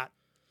be fat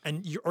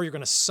or you're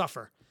going to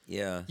suffer.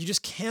 Yeah. You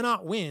just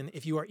cannot win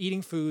if you are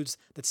eating foods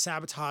that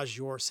sabotage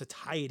your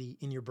satiety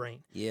in your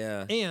brain.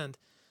 Yeah. And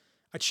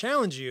I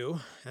challenge you,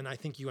 and I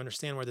think you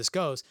understand where this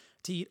goes,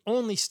 to eat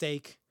only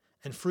steak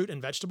and fruit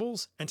and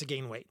vegetables and to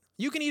gain weight.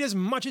 You can eat as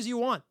much as you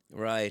want.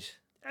 Right.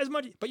 As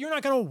much, but you're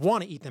not going to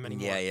want to eat them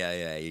anymore.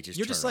 Yeah.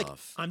 You're just like,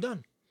 off. I'm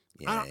done.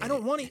 Yeah, I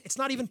don't want to. It's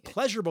not even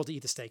pleasurable to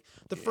eat the steak.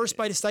 The first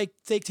bite of steak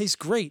tastes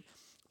great.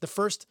 The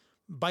first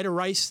bite of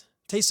rice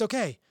tastes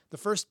okay. The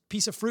first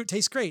piece of fruit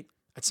tastes great.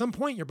 At some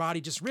point, your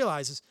body just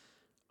realizes,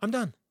 I'm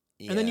done.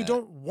 Yeah. And then you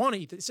don't want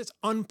to eat it. It's just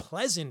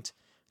unpleasant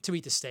to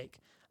eat the steak.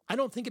 I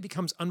don't think it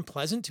becomes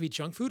unpleasant to eat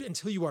junk food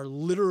until you are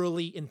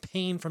literally in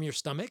pain from your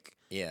stomach.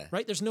 Yeah.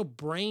 Right? There's no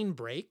brain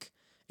break.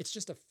 It's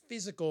just a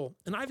physical,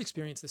 and I've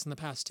experienced this in the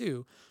past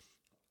too.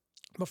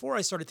 Before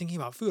I started thinking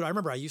about food, I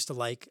remember I used to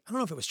I don't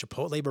know if it was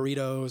Chipotle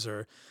burritos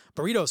or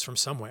burritos from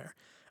somewhere.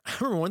 I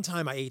remember one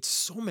time I ate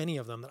so many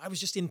of them that I was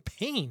just in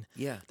pain.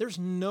 Yeah. There's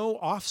no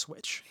off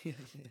switch.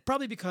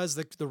 Probably because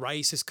the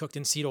rice is cooked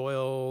in seed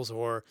oils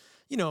or,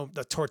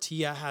 the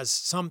tortilla has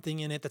something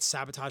in it that's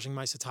sabotaging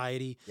my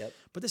satiety. Yep.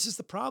 But this is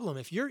the problem.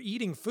 If you're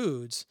eating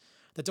foods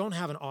that don't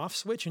have an off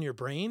switch in your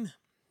brain,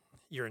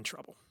 you're in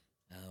trouble.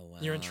 Oh, wow.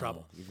 You're in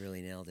trouble. You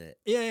really nailed it.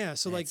 Yeah.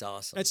 So that's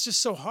awesome. It's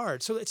just so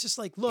hard. So it's just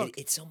like, look.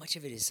 It's so much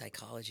of it is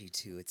psychology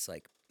too. It's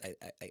like,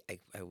 I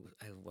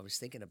was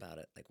thinking about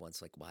it like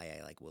once, like why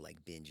I will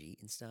binge eat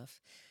and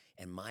stuff.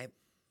 And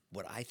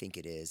what I think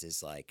it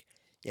is like,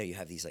 you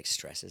have these like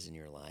stresses in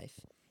your life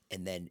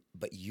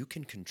but you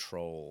can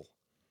control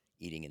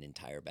eating an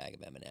entire bag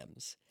of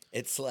M&Ms.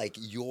 It's like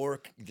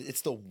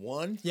it's the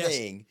one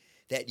thing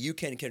that you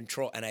can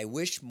control. And I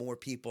wish more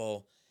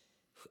people,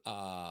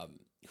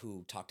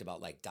 who talked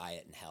about like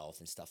diet and health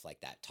and stuff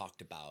like that,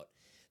 talked about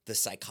the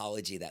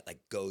psychology that like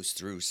goes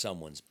through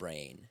someone's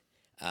brain.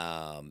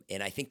 And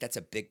I think that's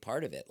a big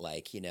part of it.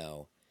 Like, I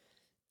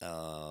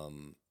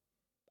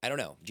don't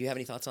know. Do you have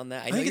any thoughts on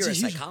that? I know you're a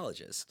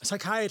psychologist.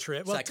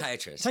 Psychiatrist. Well,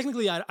 psychiatrist.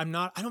 Technically, I'm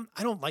not.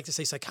 I don't like to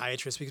say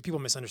psychiatrist because people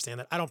misunderstand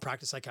that. I don't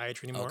practice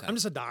psychiatry anymore. Okay. I'm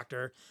just a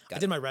doctor. I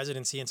did my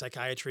residency in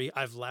psychiatry.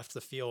 I've left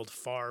the field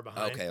far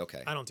behind.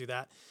 Okay. I don't do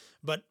that.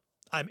 But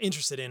I'm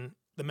interested in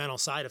the mental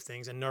side of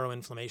things and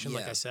neuroinflammation,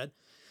 like I said.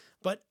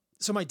 But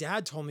so my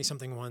dad told me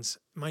something once.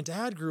 My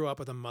dad grew up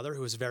with a mother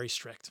who was very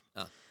strict.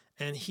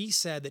 And he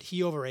said that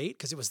he overate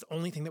because it was the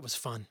only thing that was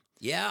fun.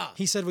 Yeah.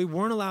 He said we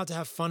weren't allowed to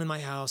have fun in my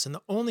house, and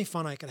the only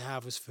fun I could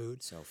have was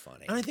food. So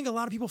funny. And I think a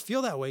lot of people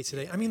feel that way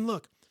today. Yeah. I mean,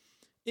 look,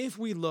 if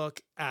we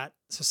look at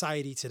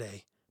society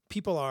today,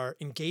 people are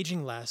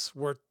engaging less.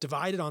 We're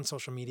divided on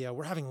social media.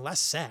 We're having less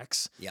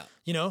sex. Yeah.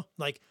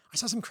 Like I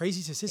saw some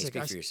crazy statistic.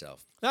 Speak for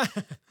yourself.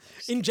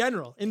 in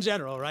general,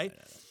 right?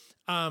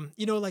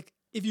 No. Like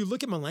if you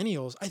look at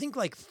millennials, I think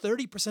like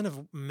 30%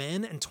 of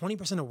men and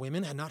 20% of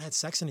women had not had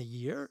sex in a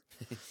year.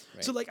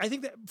 Right. So like I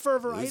think that for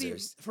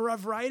a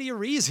variety of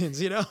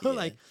reasons, you know,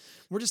 like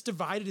we're just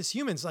divided as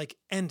humans. Like,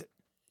 and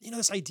you know,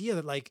 this idea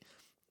that like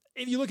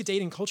if you look at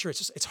dating culture,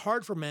 it's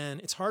hard for men,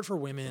 it's hard for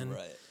women.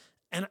 Right.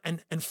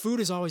 And food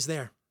is always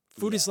there.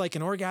 Food is like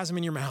an orgasm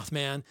in your mouth,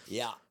 man.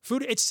 Yeah.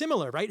 Food, it's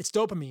similar, right? It's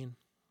dopamine.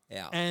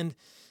 Yeah. And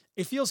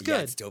it feels good.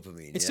 Yeah, it's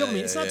dopamine. It's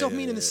dopamine. It's not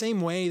dopamine in the same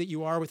way that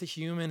you are with a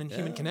human and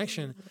human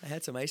connection. I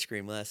had some ice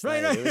cream last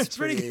Right, night. right. It was It's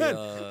pretty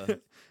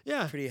good.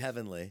 Yeah. Pretty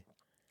heavenly.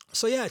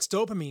 So yeah, it's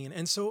dopamine.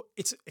 And so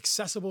it's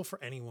accessible for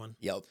anyone.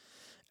 Yep.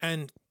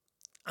 And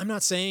I'm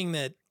not saying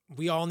that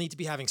we all need to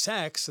be having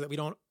sex so that we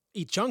don't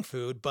eat junk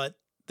food, but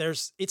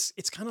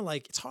it's kind of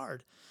like, it's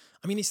hard.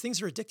 I mean, these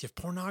things are addictive.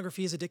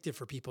 Pornography is addictive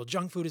for people.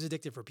 Junk food is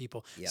addictive for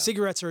people. Yeah.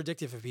 Cigarettes are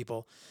addictive for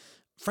people.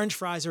 French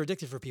fries are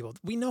addictive for people.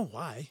 We know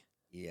why.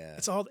 Yeah.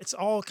 It's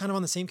all kind of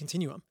on the same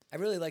continuum. I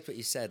really liked what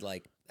you said.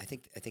 Like, I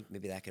think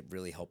maybe that could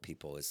really help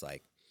people is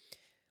like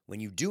when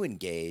you do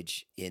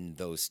engage in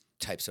those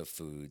types of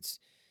foods,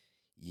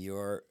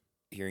 you're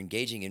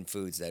engaging in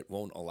foods that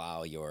won't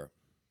allow your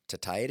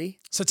satiety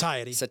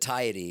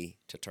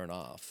to turn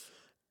off.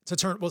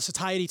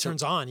 Satiety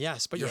turns on,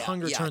 yes, but your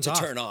hunger turns off.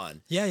 Turn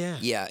on. Yeah.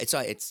 Yeah,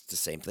 it's the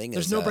same thing.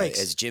 There's no brakes.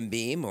 As Jim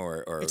Beam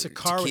or it's a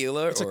car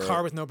tequila. It's a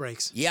car with no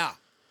brakes. Yeah.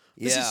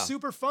 This is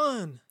super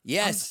fun.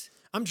 Yes.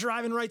 I'm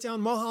driving right down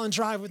Mulholland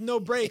Drive with no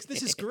brakes.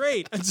 This is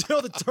great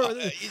until there's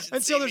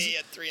me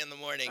at 3 a.m.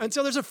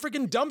 until there's a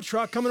freaking dump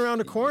truck coming around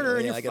a corner.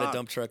 And I got a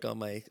dump truck on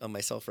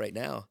myself right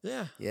now.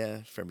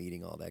 Yeah, from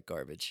eating all that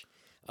garbage.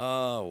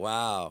 Oh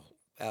wow,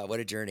 what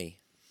a journey.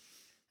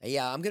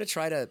 Yeah, I'm gonna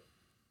try to.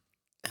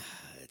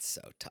 It's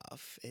so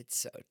tough.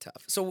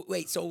 So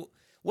wait, so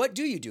what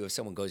do you do if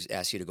someone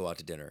asks you to go out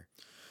to dinner?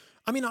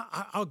 I mean,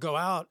 I'll go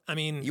out. I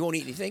mean, you won't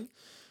eat anything.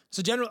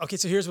 So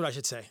so here's what I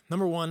should say.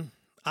 Number one,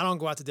 I don't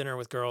go out to dinner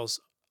with girls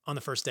on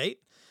the first date.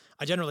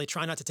 I generally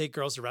try not to take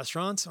girls to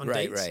restaurants on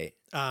dates.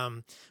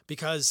 Right.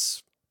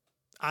 Because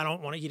I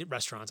don't want to eat at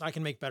restaurants. I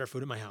can make better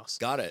food at my house.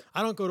 Got it.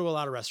 I don't go to a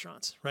lot of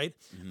restaurants, right?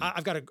 Mm-hmm.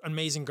 I've got an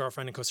amazing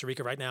girlfriend in Costa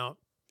Rica right now.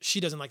 She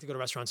doesn't like to go to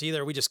restaurants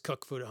either. We just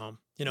cook food at home.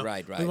 You know,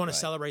 right. We want to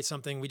celebrate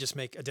something. We just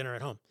make a dinner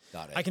at home.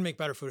 Got it. I can make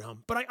better food at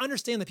home. But I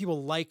understand that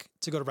people like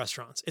to go to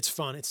restaurants. It's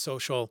fun. It's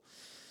social.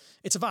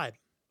 It's a vibe.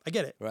 I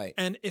get it. Right.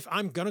 And if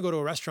I'm going to go to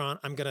a restaurant,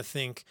 I'm going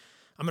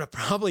to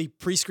probably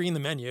pre-screen the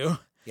menu.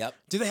 Yep.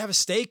 Do they have a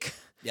steak?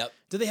 Yep.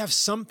 Do they have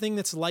something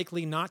that's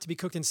likely not to be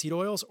cooked in seed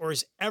oils, or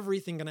is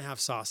everything going to have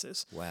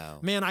sauces? Wow.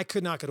 Man, I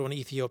could not go to an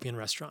Ethiopian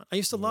restaurant. I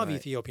used to love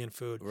Ethiopian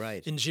food.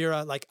 Right.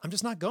 Injera, like I'm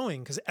just not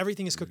going because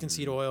everything is cooked in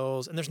seed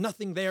oils, and there's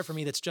nothing there for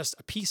me that's just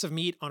a piece of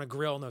meat on a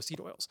grill, no seed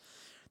oils.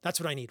 That's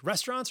what I need.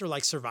 Restaurants are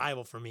like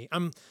survival for me.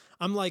 I'm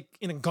like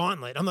in a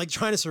gauntlet. I'm like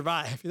trying to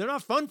survive. They're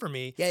not fun for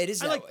me. Yeah, it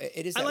is.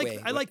 It is that way.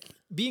 I like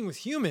being with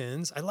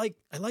humans. I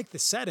like the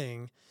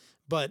setting,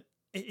 but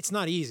it's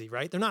not easy,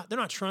 right? They're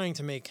not trying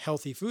to make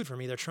healthy food for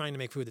me. They're trying to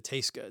make food that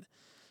tastes good,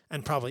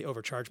 and probably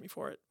overcharge me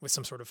for it with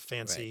some sort of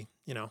fancy,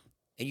 you know.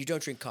 And you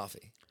don't drink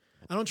coffee.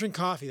 I don't drink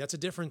coffee. That's a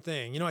different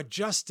thing. You know, I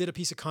just did a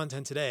piece of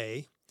content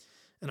today,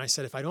 and I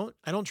said I don't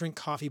drink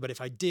coffee, but if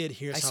I did,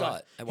 here's how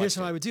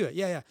I would do it.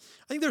 Yeah.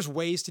 I think there's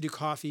ways to do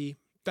coffee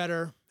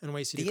better and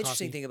ways to do coffee. The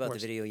interesting thing about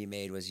worse. the video you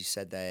made was you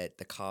said that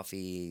the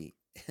coffee,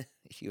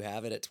 if you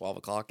have it at 12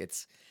 o'clock,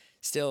 it's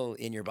still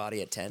in your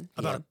body at 10.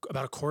 About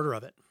a quarter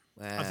of it.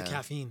 Wow. Of the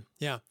caffeine.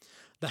 Yeah.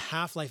 The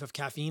half-life of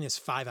caffeine is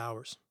 5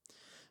 hours.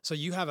 So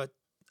you have a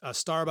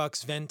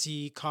Starbucks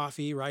venti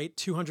coffee, right?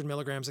 200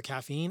 milligrams of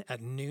caffeine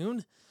at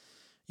noon.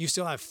 You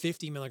still have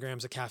 50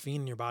 milligrams of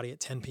caffeine in your body at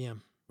 10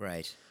 p.m.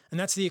 Right. And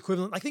that's the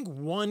equivalent. I think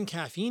one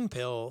caffeine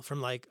pill from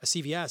like a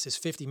CVS is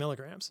 50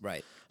 milligrams.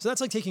 Right. So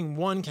that's like taking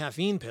one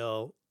caffeine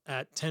pill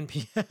at 10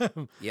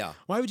 p.m. Yeah.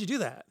 Why would you do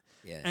that?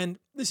 Yeah. And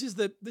this is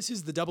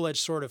the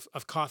double-edged sword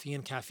of coffee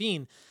and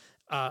caffeine.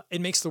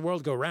 It makes the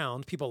world go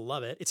round. People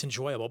love it. It's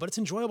enjoyable, but it's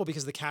enjoyable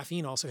because the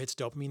caffeine also hits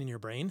dopamine in your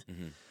brain.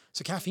 Mm-hmm.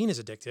 So caffeine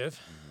is addictive,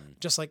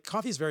 just like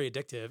coffee is very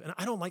addictive. And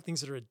I don't like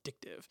things that are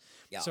addictive.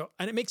 Yeah.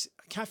 And it makes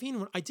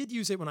caffeine. I did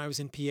use it when I was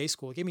in PA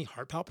school. It gave me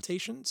heart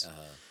palpitations.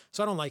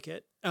 So I don't like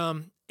it.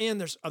 And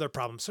there's other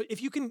problems. So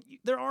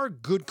there are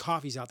good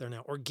coffees out there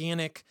now,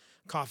 organic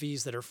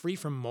coffees that are free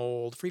from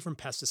mold, free from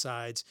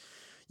pesticides.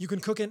 You can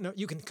cook it. No,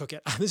 you can cook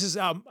it. This is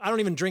I don't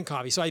even drink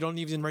coffee, so I don't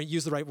even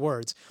use the right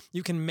words.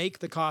 You can make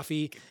the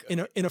coffee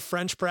in a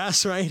French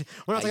press, right?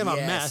 We're not talking about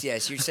meth.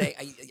 Yes, you're saying.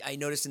 I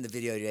noticed in the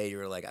video today you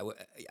were like, I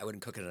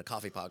wouldn't cook it in a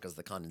coffee pot because of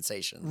the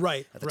condensation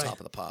at the top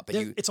of the pot. But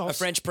it's all a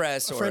French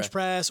press,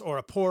 or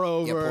a pour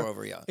over. Yeah, pour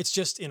over. Yeah, it's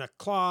just in a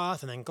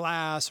cloth and then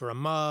glass or a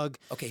mug.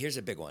 Okay, here's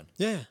a big one.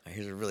 Yeah,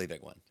 here's a really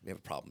big one. We have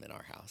a problem in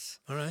our house.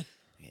 All right.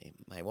 Okay,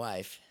 my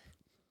wife,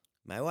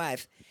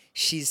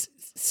 she's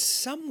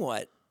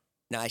somewhat.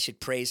 Now, I should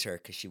praise her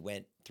because she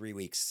went 3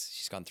 weeks.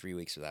 She's gone 3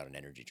 weeks without an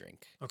energy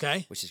drink.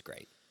 Okay. Which is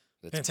great.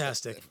 That's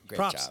fantastic. A great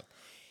Props. job.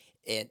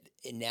 And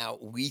now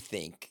we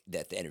think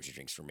that the energy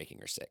drinks were making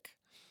her sick.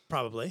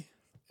 Probably.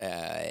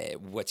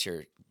 What's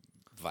your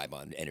vibe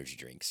on energy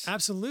drinks.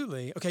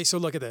 Absolutely. Okay, so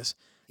look at this.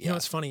 You know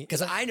what's funny?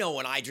 Because I know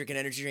when I drink an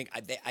energy drink,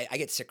 I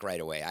get sick right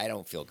away. I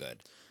don't feel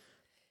good.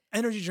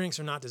 Energy drinks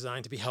are not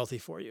designed to be healthy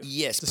for you.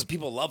 Yes, but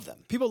people love them.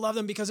 People love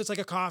them because it's like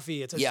a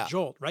coffee. It's a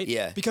jolt, right?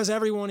 Yeah. Because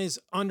everyone is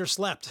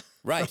underslept.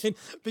 Right.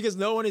 Because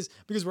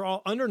because we're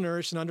all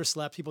undernourished and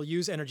underslept. People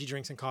use energy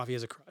drinks and coffee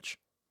as a crutch.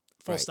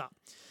 Full stop.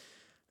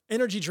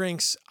 Energy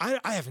drinks, I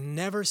have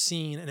never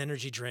seen an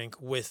energy drink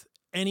with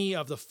any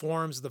of the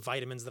forms of the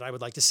vitamins that I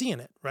would like to see in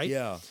it, right?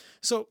 Yeah.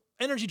 So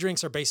energy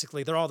drinks are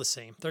basically, they're all the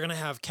same. They're going to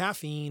have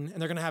caffeine,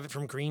 and they're going to have it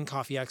from green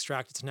coffee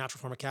extract. It's a natural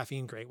form of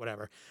caffeine. Great,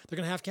 whatever. They're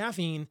going to have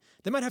caffeine.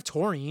 They might have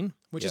taurine,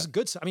 which is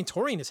good. I mean,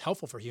 taurine is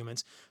helpful for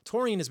humans.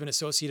 Taurine has been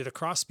associated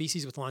across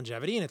species with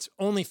longevity, and it's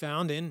only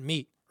found in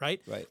meat, right?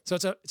 Right. So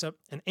it's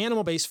an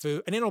animal-based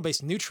food, an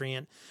animal-based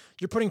nutrient.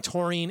 You're putting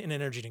taurine in an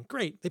energy drink.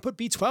 Great. They put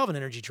B12 in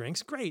energy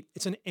drinks. Great.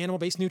 It's an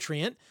animal-based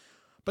nutrient.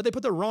 But they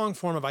put the wrong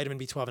form of vitamin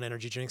B12 in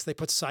energy drinks. They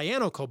put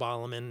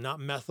cyanocobalamin, not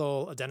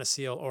methyl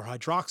adenosine or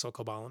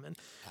hydroxycobalamin.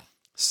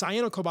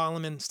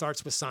 Cyanocobalamin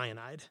starts with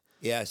cyanide.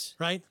 Yes.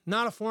 Right?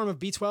 Not a form of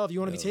B12 you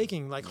want to be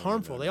taking, like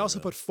harmful. They also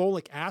put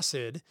folic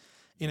acid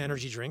in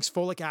energy drinks.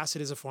 Folic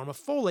acid is a form of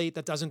folate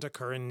that doesn't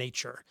occur in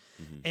nature.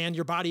 And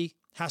your body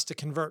has to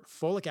convert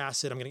folic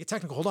acid. I'm going to get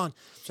technical. Hold on.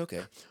 It's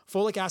okay.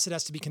 Folic acid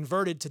has to be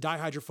converted to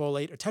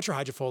dihydrofolate or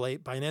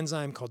tetrahydrofolate by an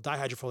enzyme called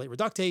dihydrofolate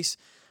reductase.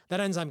 That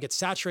enzyme gets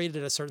saturated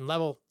at a certain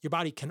level. Your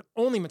body can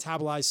only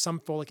metabolize some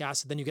folic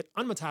acid. Then you get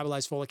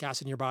unmetabolized folic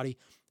acid in your body,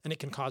 and it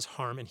can cause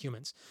harm in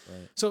humans.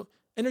 Right. So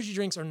energy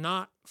drinks are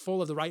not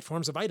full of the right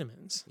forms of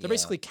vitamins. They're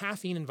basically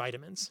caffeine and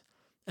vitamins.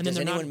 And Does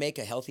then anyone make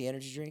a healthy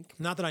energy drink?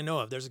 Not that I know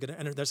of. There's a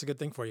good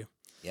thing for you.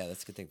 Yeah,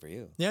 that's a good thing for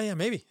you. Yeah,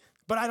 maybe.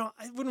 But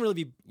I wouldn't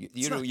really be.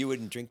 You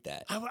wouldn't drink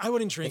that. I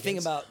wouldn't drink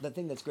it. The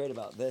thing that's great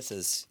about this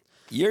is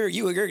you're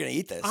going to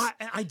eat this.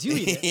 I do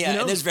eat it. Yeah,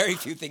 and there's very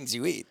few things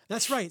you eat.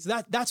 That's right.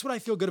 That's what I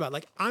feel good about.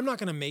 Like, I'm not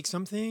going to make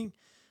something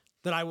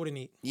that I wouldn't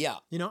eat. Yeah.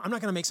 I'm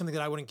not going to make something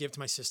that I wouldn't give to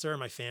my sister or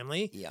my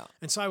family. Yeah.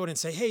 And so I wouldn't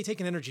say, hey, take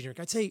an energy drink.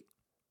 I'd say,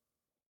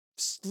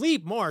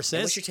 sleep more, sis.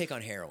 And what's your take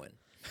on heroin?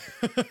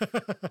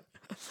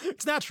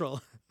 It's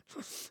natural.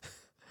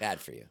 Bad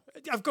for you.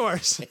 Of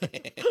course.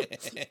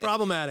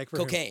 Problematic for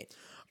cocaine. Him.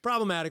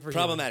 Problematic for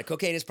Problematic.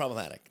 Cocaine is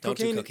problematic. Don't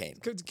do cocaine.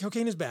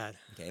 Cocaine is bad.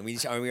 Okay, and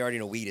we already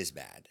know weed is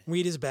bad.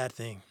 Weed is a bad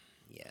thing.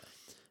 Yeah.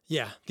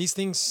 Yeah. These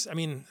things, I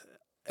mean.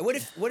 What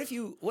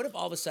if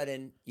all of a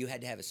sudden you had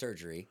to have a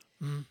surgery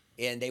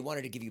and they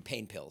wanted to give you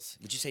pain pills?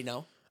 Would you say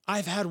no?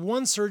 I've had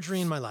one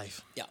surgery in my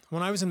life. Yeah.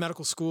 When I was in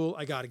medical school,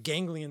 I got a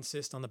ganglion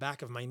cyst on the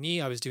back of my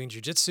knee. I was doing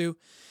jujitsu,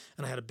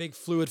 and I had a big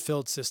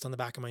fluid-filled cyst on the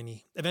back of my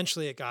knee.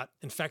 Eventually, it got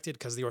infected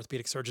because the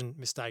orthopedic surgeon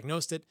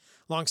misdiagnosed it.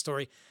 Long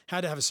story,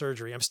 had to have a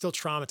surgery. I'm still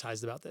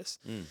traumatized about this.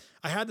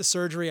 I had the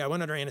surgery. I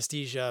went under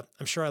anesthesia.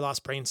 I'm sure I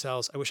lost brain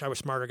cells. I wish I were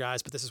smarter,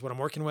 guys, but this is what I'm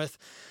working with.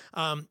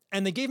 And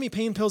they gave me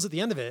pain pills at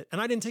the end of it,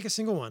 and I didn't take a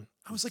single one.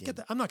 I was like,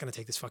 I'm not going to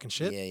take this fucking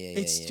shit.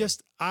 It's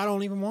just, I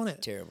don't even want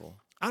it. Terrible.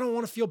 I don't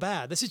want to feel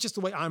bad. This is just the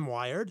way I'm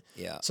wired.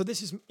 Yeah. So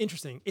this is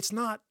interesting. It's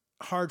not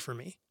hard for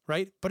me,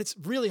 right? But it's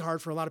really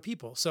hard for a lot of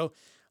people. So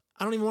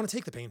I don't even want to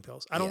take the pain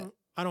pills. I don't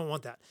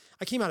want that.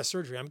 I came out of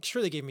surgery. I'm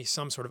sure they gave me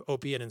some sort of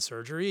opiate in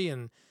surgery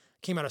and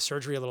came out of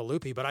surgery a little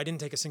loopy, but I didn't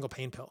take a single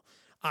pain pill.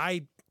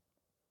 I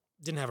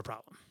didn't have a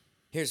problem.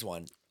 Here's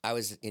one. I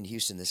was in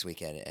Houston this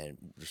weekend, and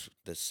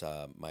this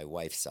my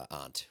wife's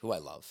aunt, who I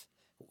love,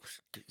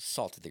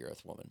 salt of the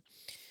earth woman.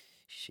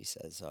 She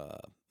says,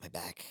 my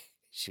back.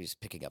 She was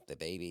picking up the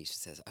baby. She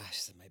says,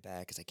 my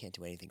back, because I can't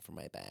do anything for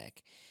my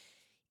back.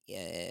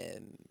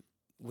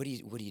 What do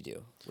you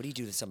do? What do you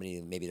do to somebody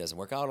who maybe doesn't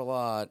work out a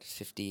lot,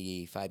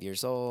 55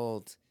 years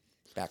old,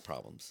 back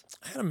problems?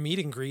 I had a meet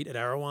and greet at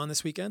Erewhon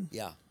this weekend.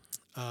 Yeah.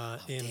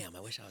 Damn,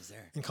 I wish I was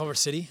there. In Culver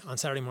City on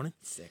Saturday morning.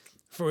 Sick.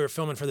 Before we were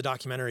filming for the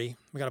documentary,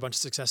 we got a bunch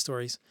of success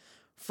stories.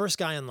 First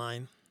guy in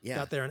line. Yeah.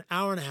 Got there an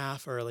hour and a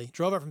half early.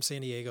 Drove up from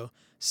San Diego.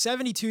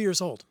 72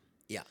 years old.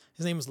 Yeah.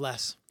 His name was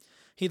Les.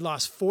 He'd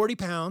lost 40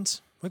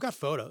 pounds. We've got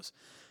photos.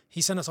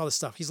 He sent us all this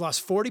stuff. He's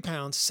lost 40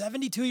 pounds,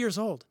 72 years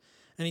old.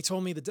 And he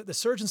told me, the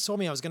surgeons told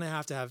me I was going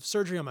to have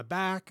surgery on my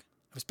back.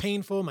 It was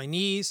painful, my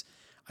knees.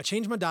 I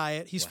changed my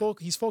diet. He's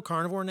full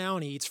carnivore now,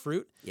 and he eats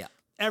fruit. Yeah.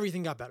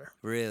 Everything got better.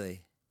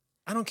 Really?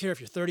 I don't care if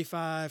you're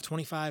 35,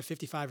 25,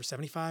 55, or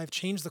 75.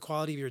 Change the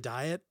quality of your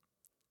diet.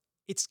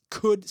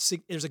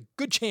 There's a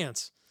good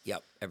chance.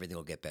 Yep. Everything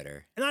will get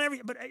better.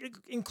 And but it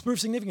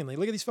improves significantly.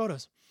 Look at these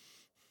photos.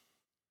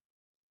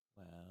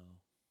 Wow.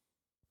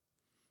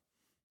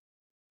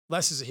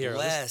 Les is a hero.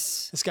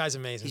 Les. This guy's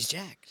amazing. He's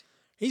jacked.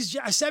 He's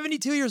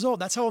 72 years old.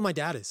 That's how old my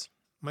dad is.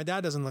 My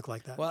dad doesn't look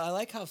like that. Well, I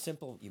like how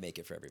simple you make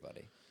it for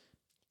everybody.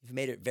 You've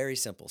made it very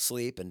simple.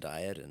 Sleep and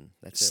diet, and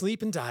that's it.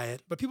 Sleep and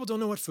diet. But people don't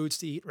know what foods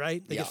to eat,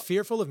 right? They get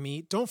fearful of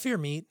meat. Don't fear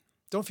meat.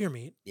 Don't fear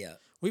meat. Yeah.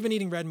 We've been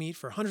eating red meat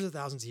for hundreds of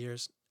thousands of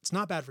years. It's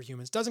not bad for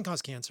humans. Doesn't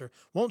cause cancer.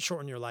 Won't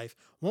shorten your life.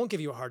 Won't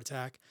give you a heart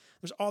attack.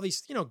 There's all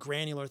these,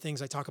 granular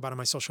things I talk about on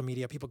my social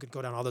media. People could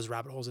go down all those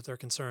rabbit holes if they're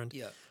concerned.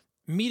 Yeah.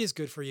 Meat is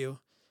good for you.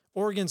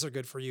 Organs are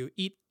good for you.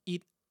 Eat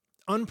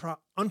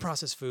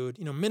unprocessed food,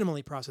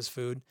 minimally processed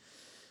food.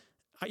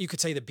 you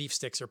could say the beef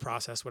sticks are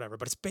processed, whatever,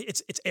 but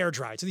it's air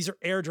dried. So these are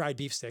air dried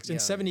beef sticks in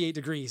 78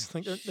 degrees.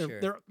 Like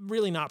they're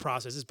really not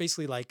processed. It's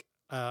basically like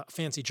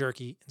fancy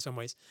jerky in some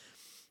ways.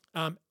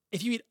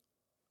 If you eat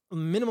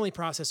minimally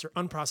processed or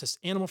unprocessed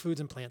animal foods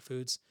and plant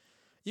foods,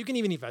 you can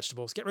even eat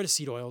vegetables. Get rid of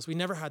seed oils. We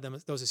never had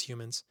those as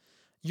humans.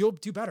 You'll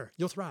do better.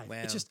 You'll thrive. Wow.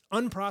 It's just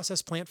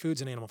unprocessed plant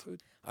foods and animal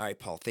food. All right,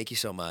 Paul. Thank you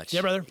so much.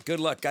 Yeah, brother. Good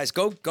luck, guys.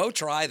 Go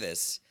try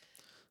this.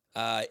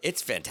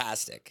 It's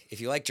fantastic. If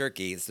you like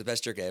jerky, it's the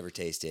best jerky I ever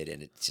tasted,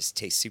 and it just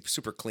tastes super,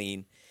 super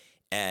clean.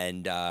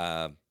 And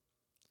I'm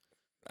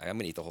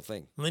gonna eat the whole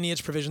thing.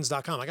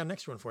 LineageProvisions.com. I got an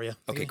extra one for you.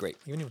 Okay, great.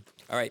 You a new one.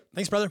 All right.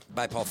 Thanks, brother.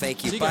 Bye, Paul.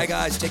 Thank you. See you Bye,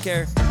 guys. Take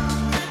care.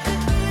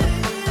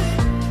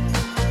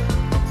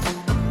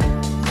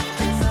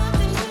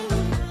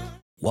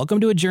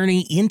 Welcome to a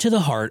journey into the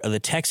heart of the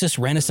Texas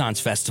Renaissance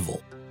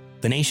Festival,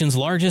 the nation's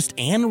largest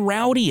and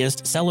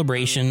rowdiest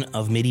celebration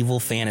of medieval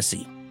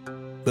fantasy.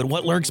 But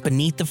what lurks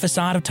beneath the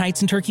facade of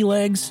tights and turkey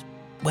legs?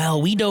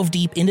 Well, we dove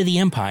deep into the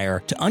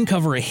empire to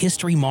uncover a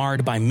history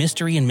marred by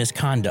mystery and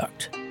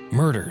misconduct,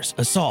 murders,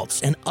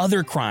 assaults, and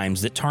other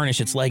crimes that tarnish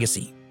its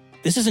legacy.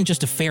 This isn't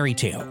just a fairy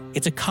tale,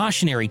 it's a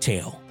cautionary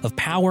tale of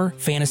power,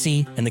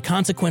 fantasy, and the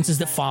consequences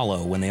that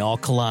follow when they all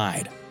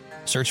collide.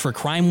 Search for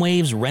Crime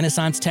Waves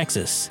Renaissance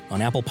Texas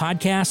on Apple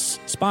Podcasts,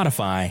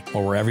 Spotify,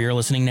 or wherever you're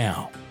listening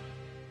now.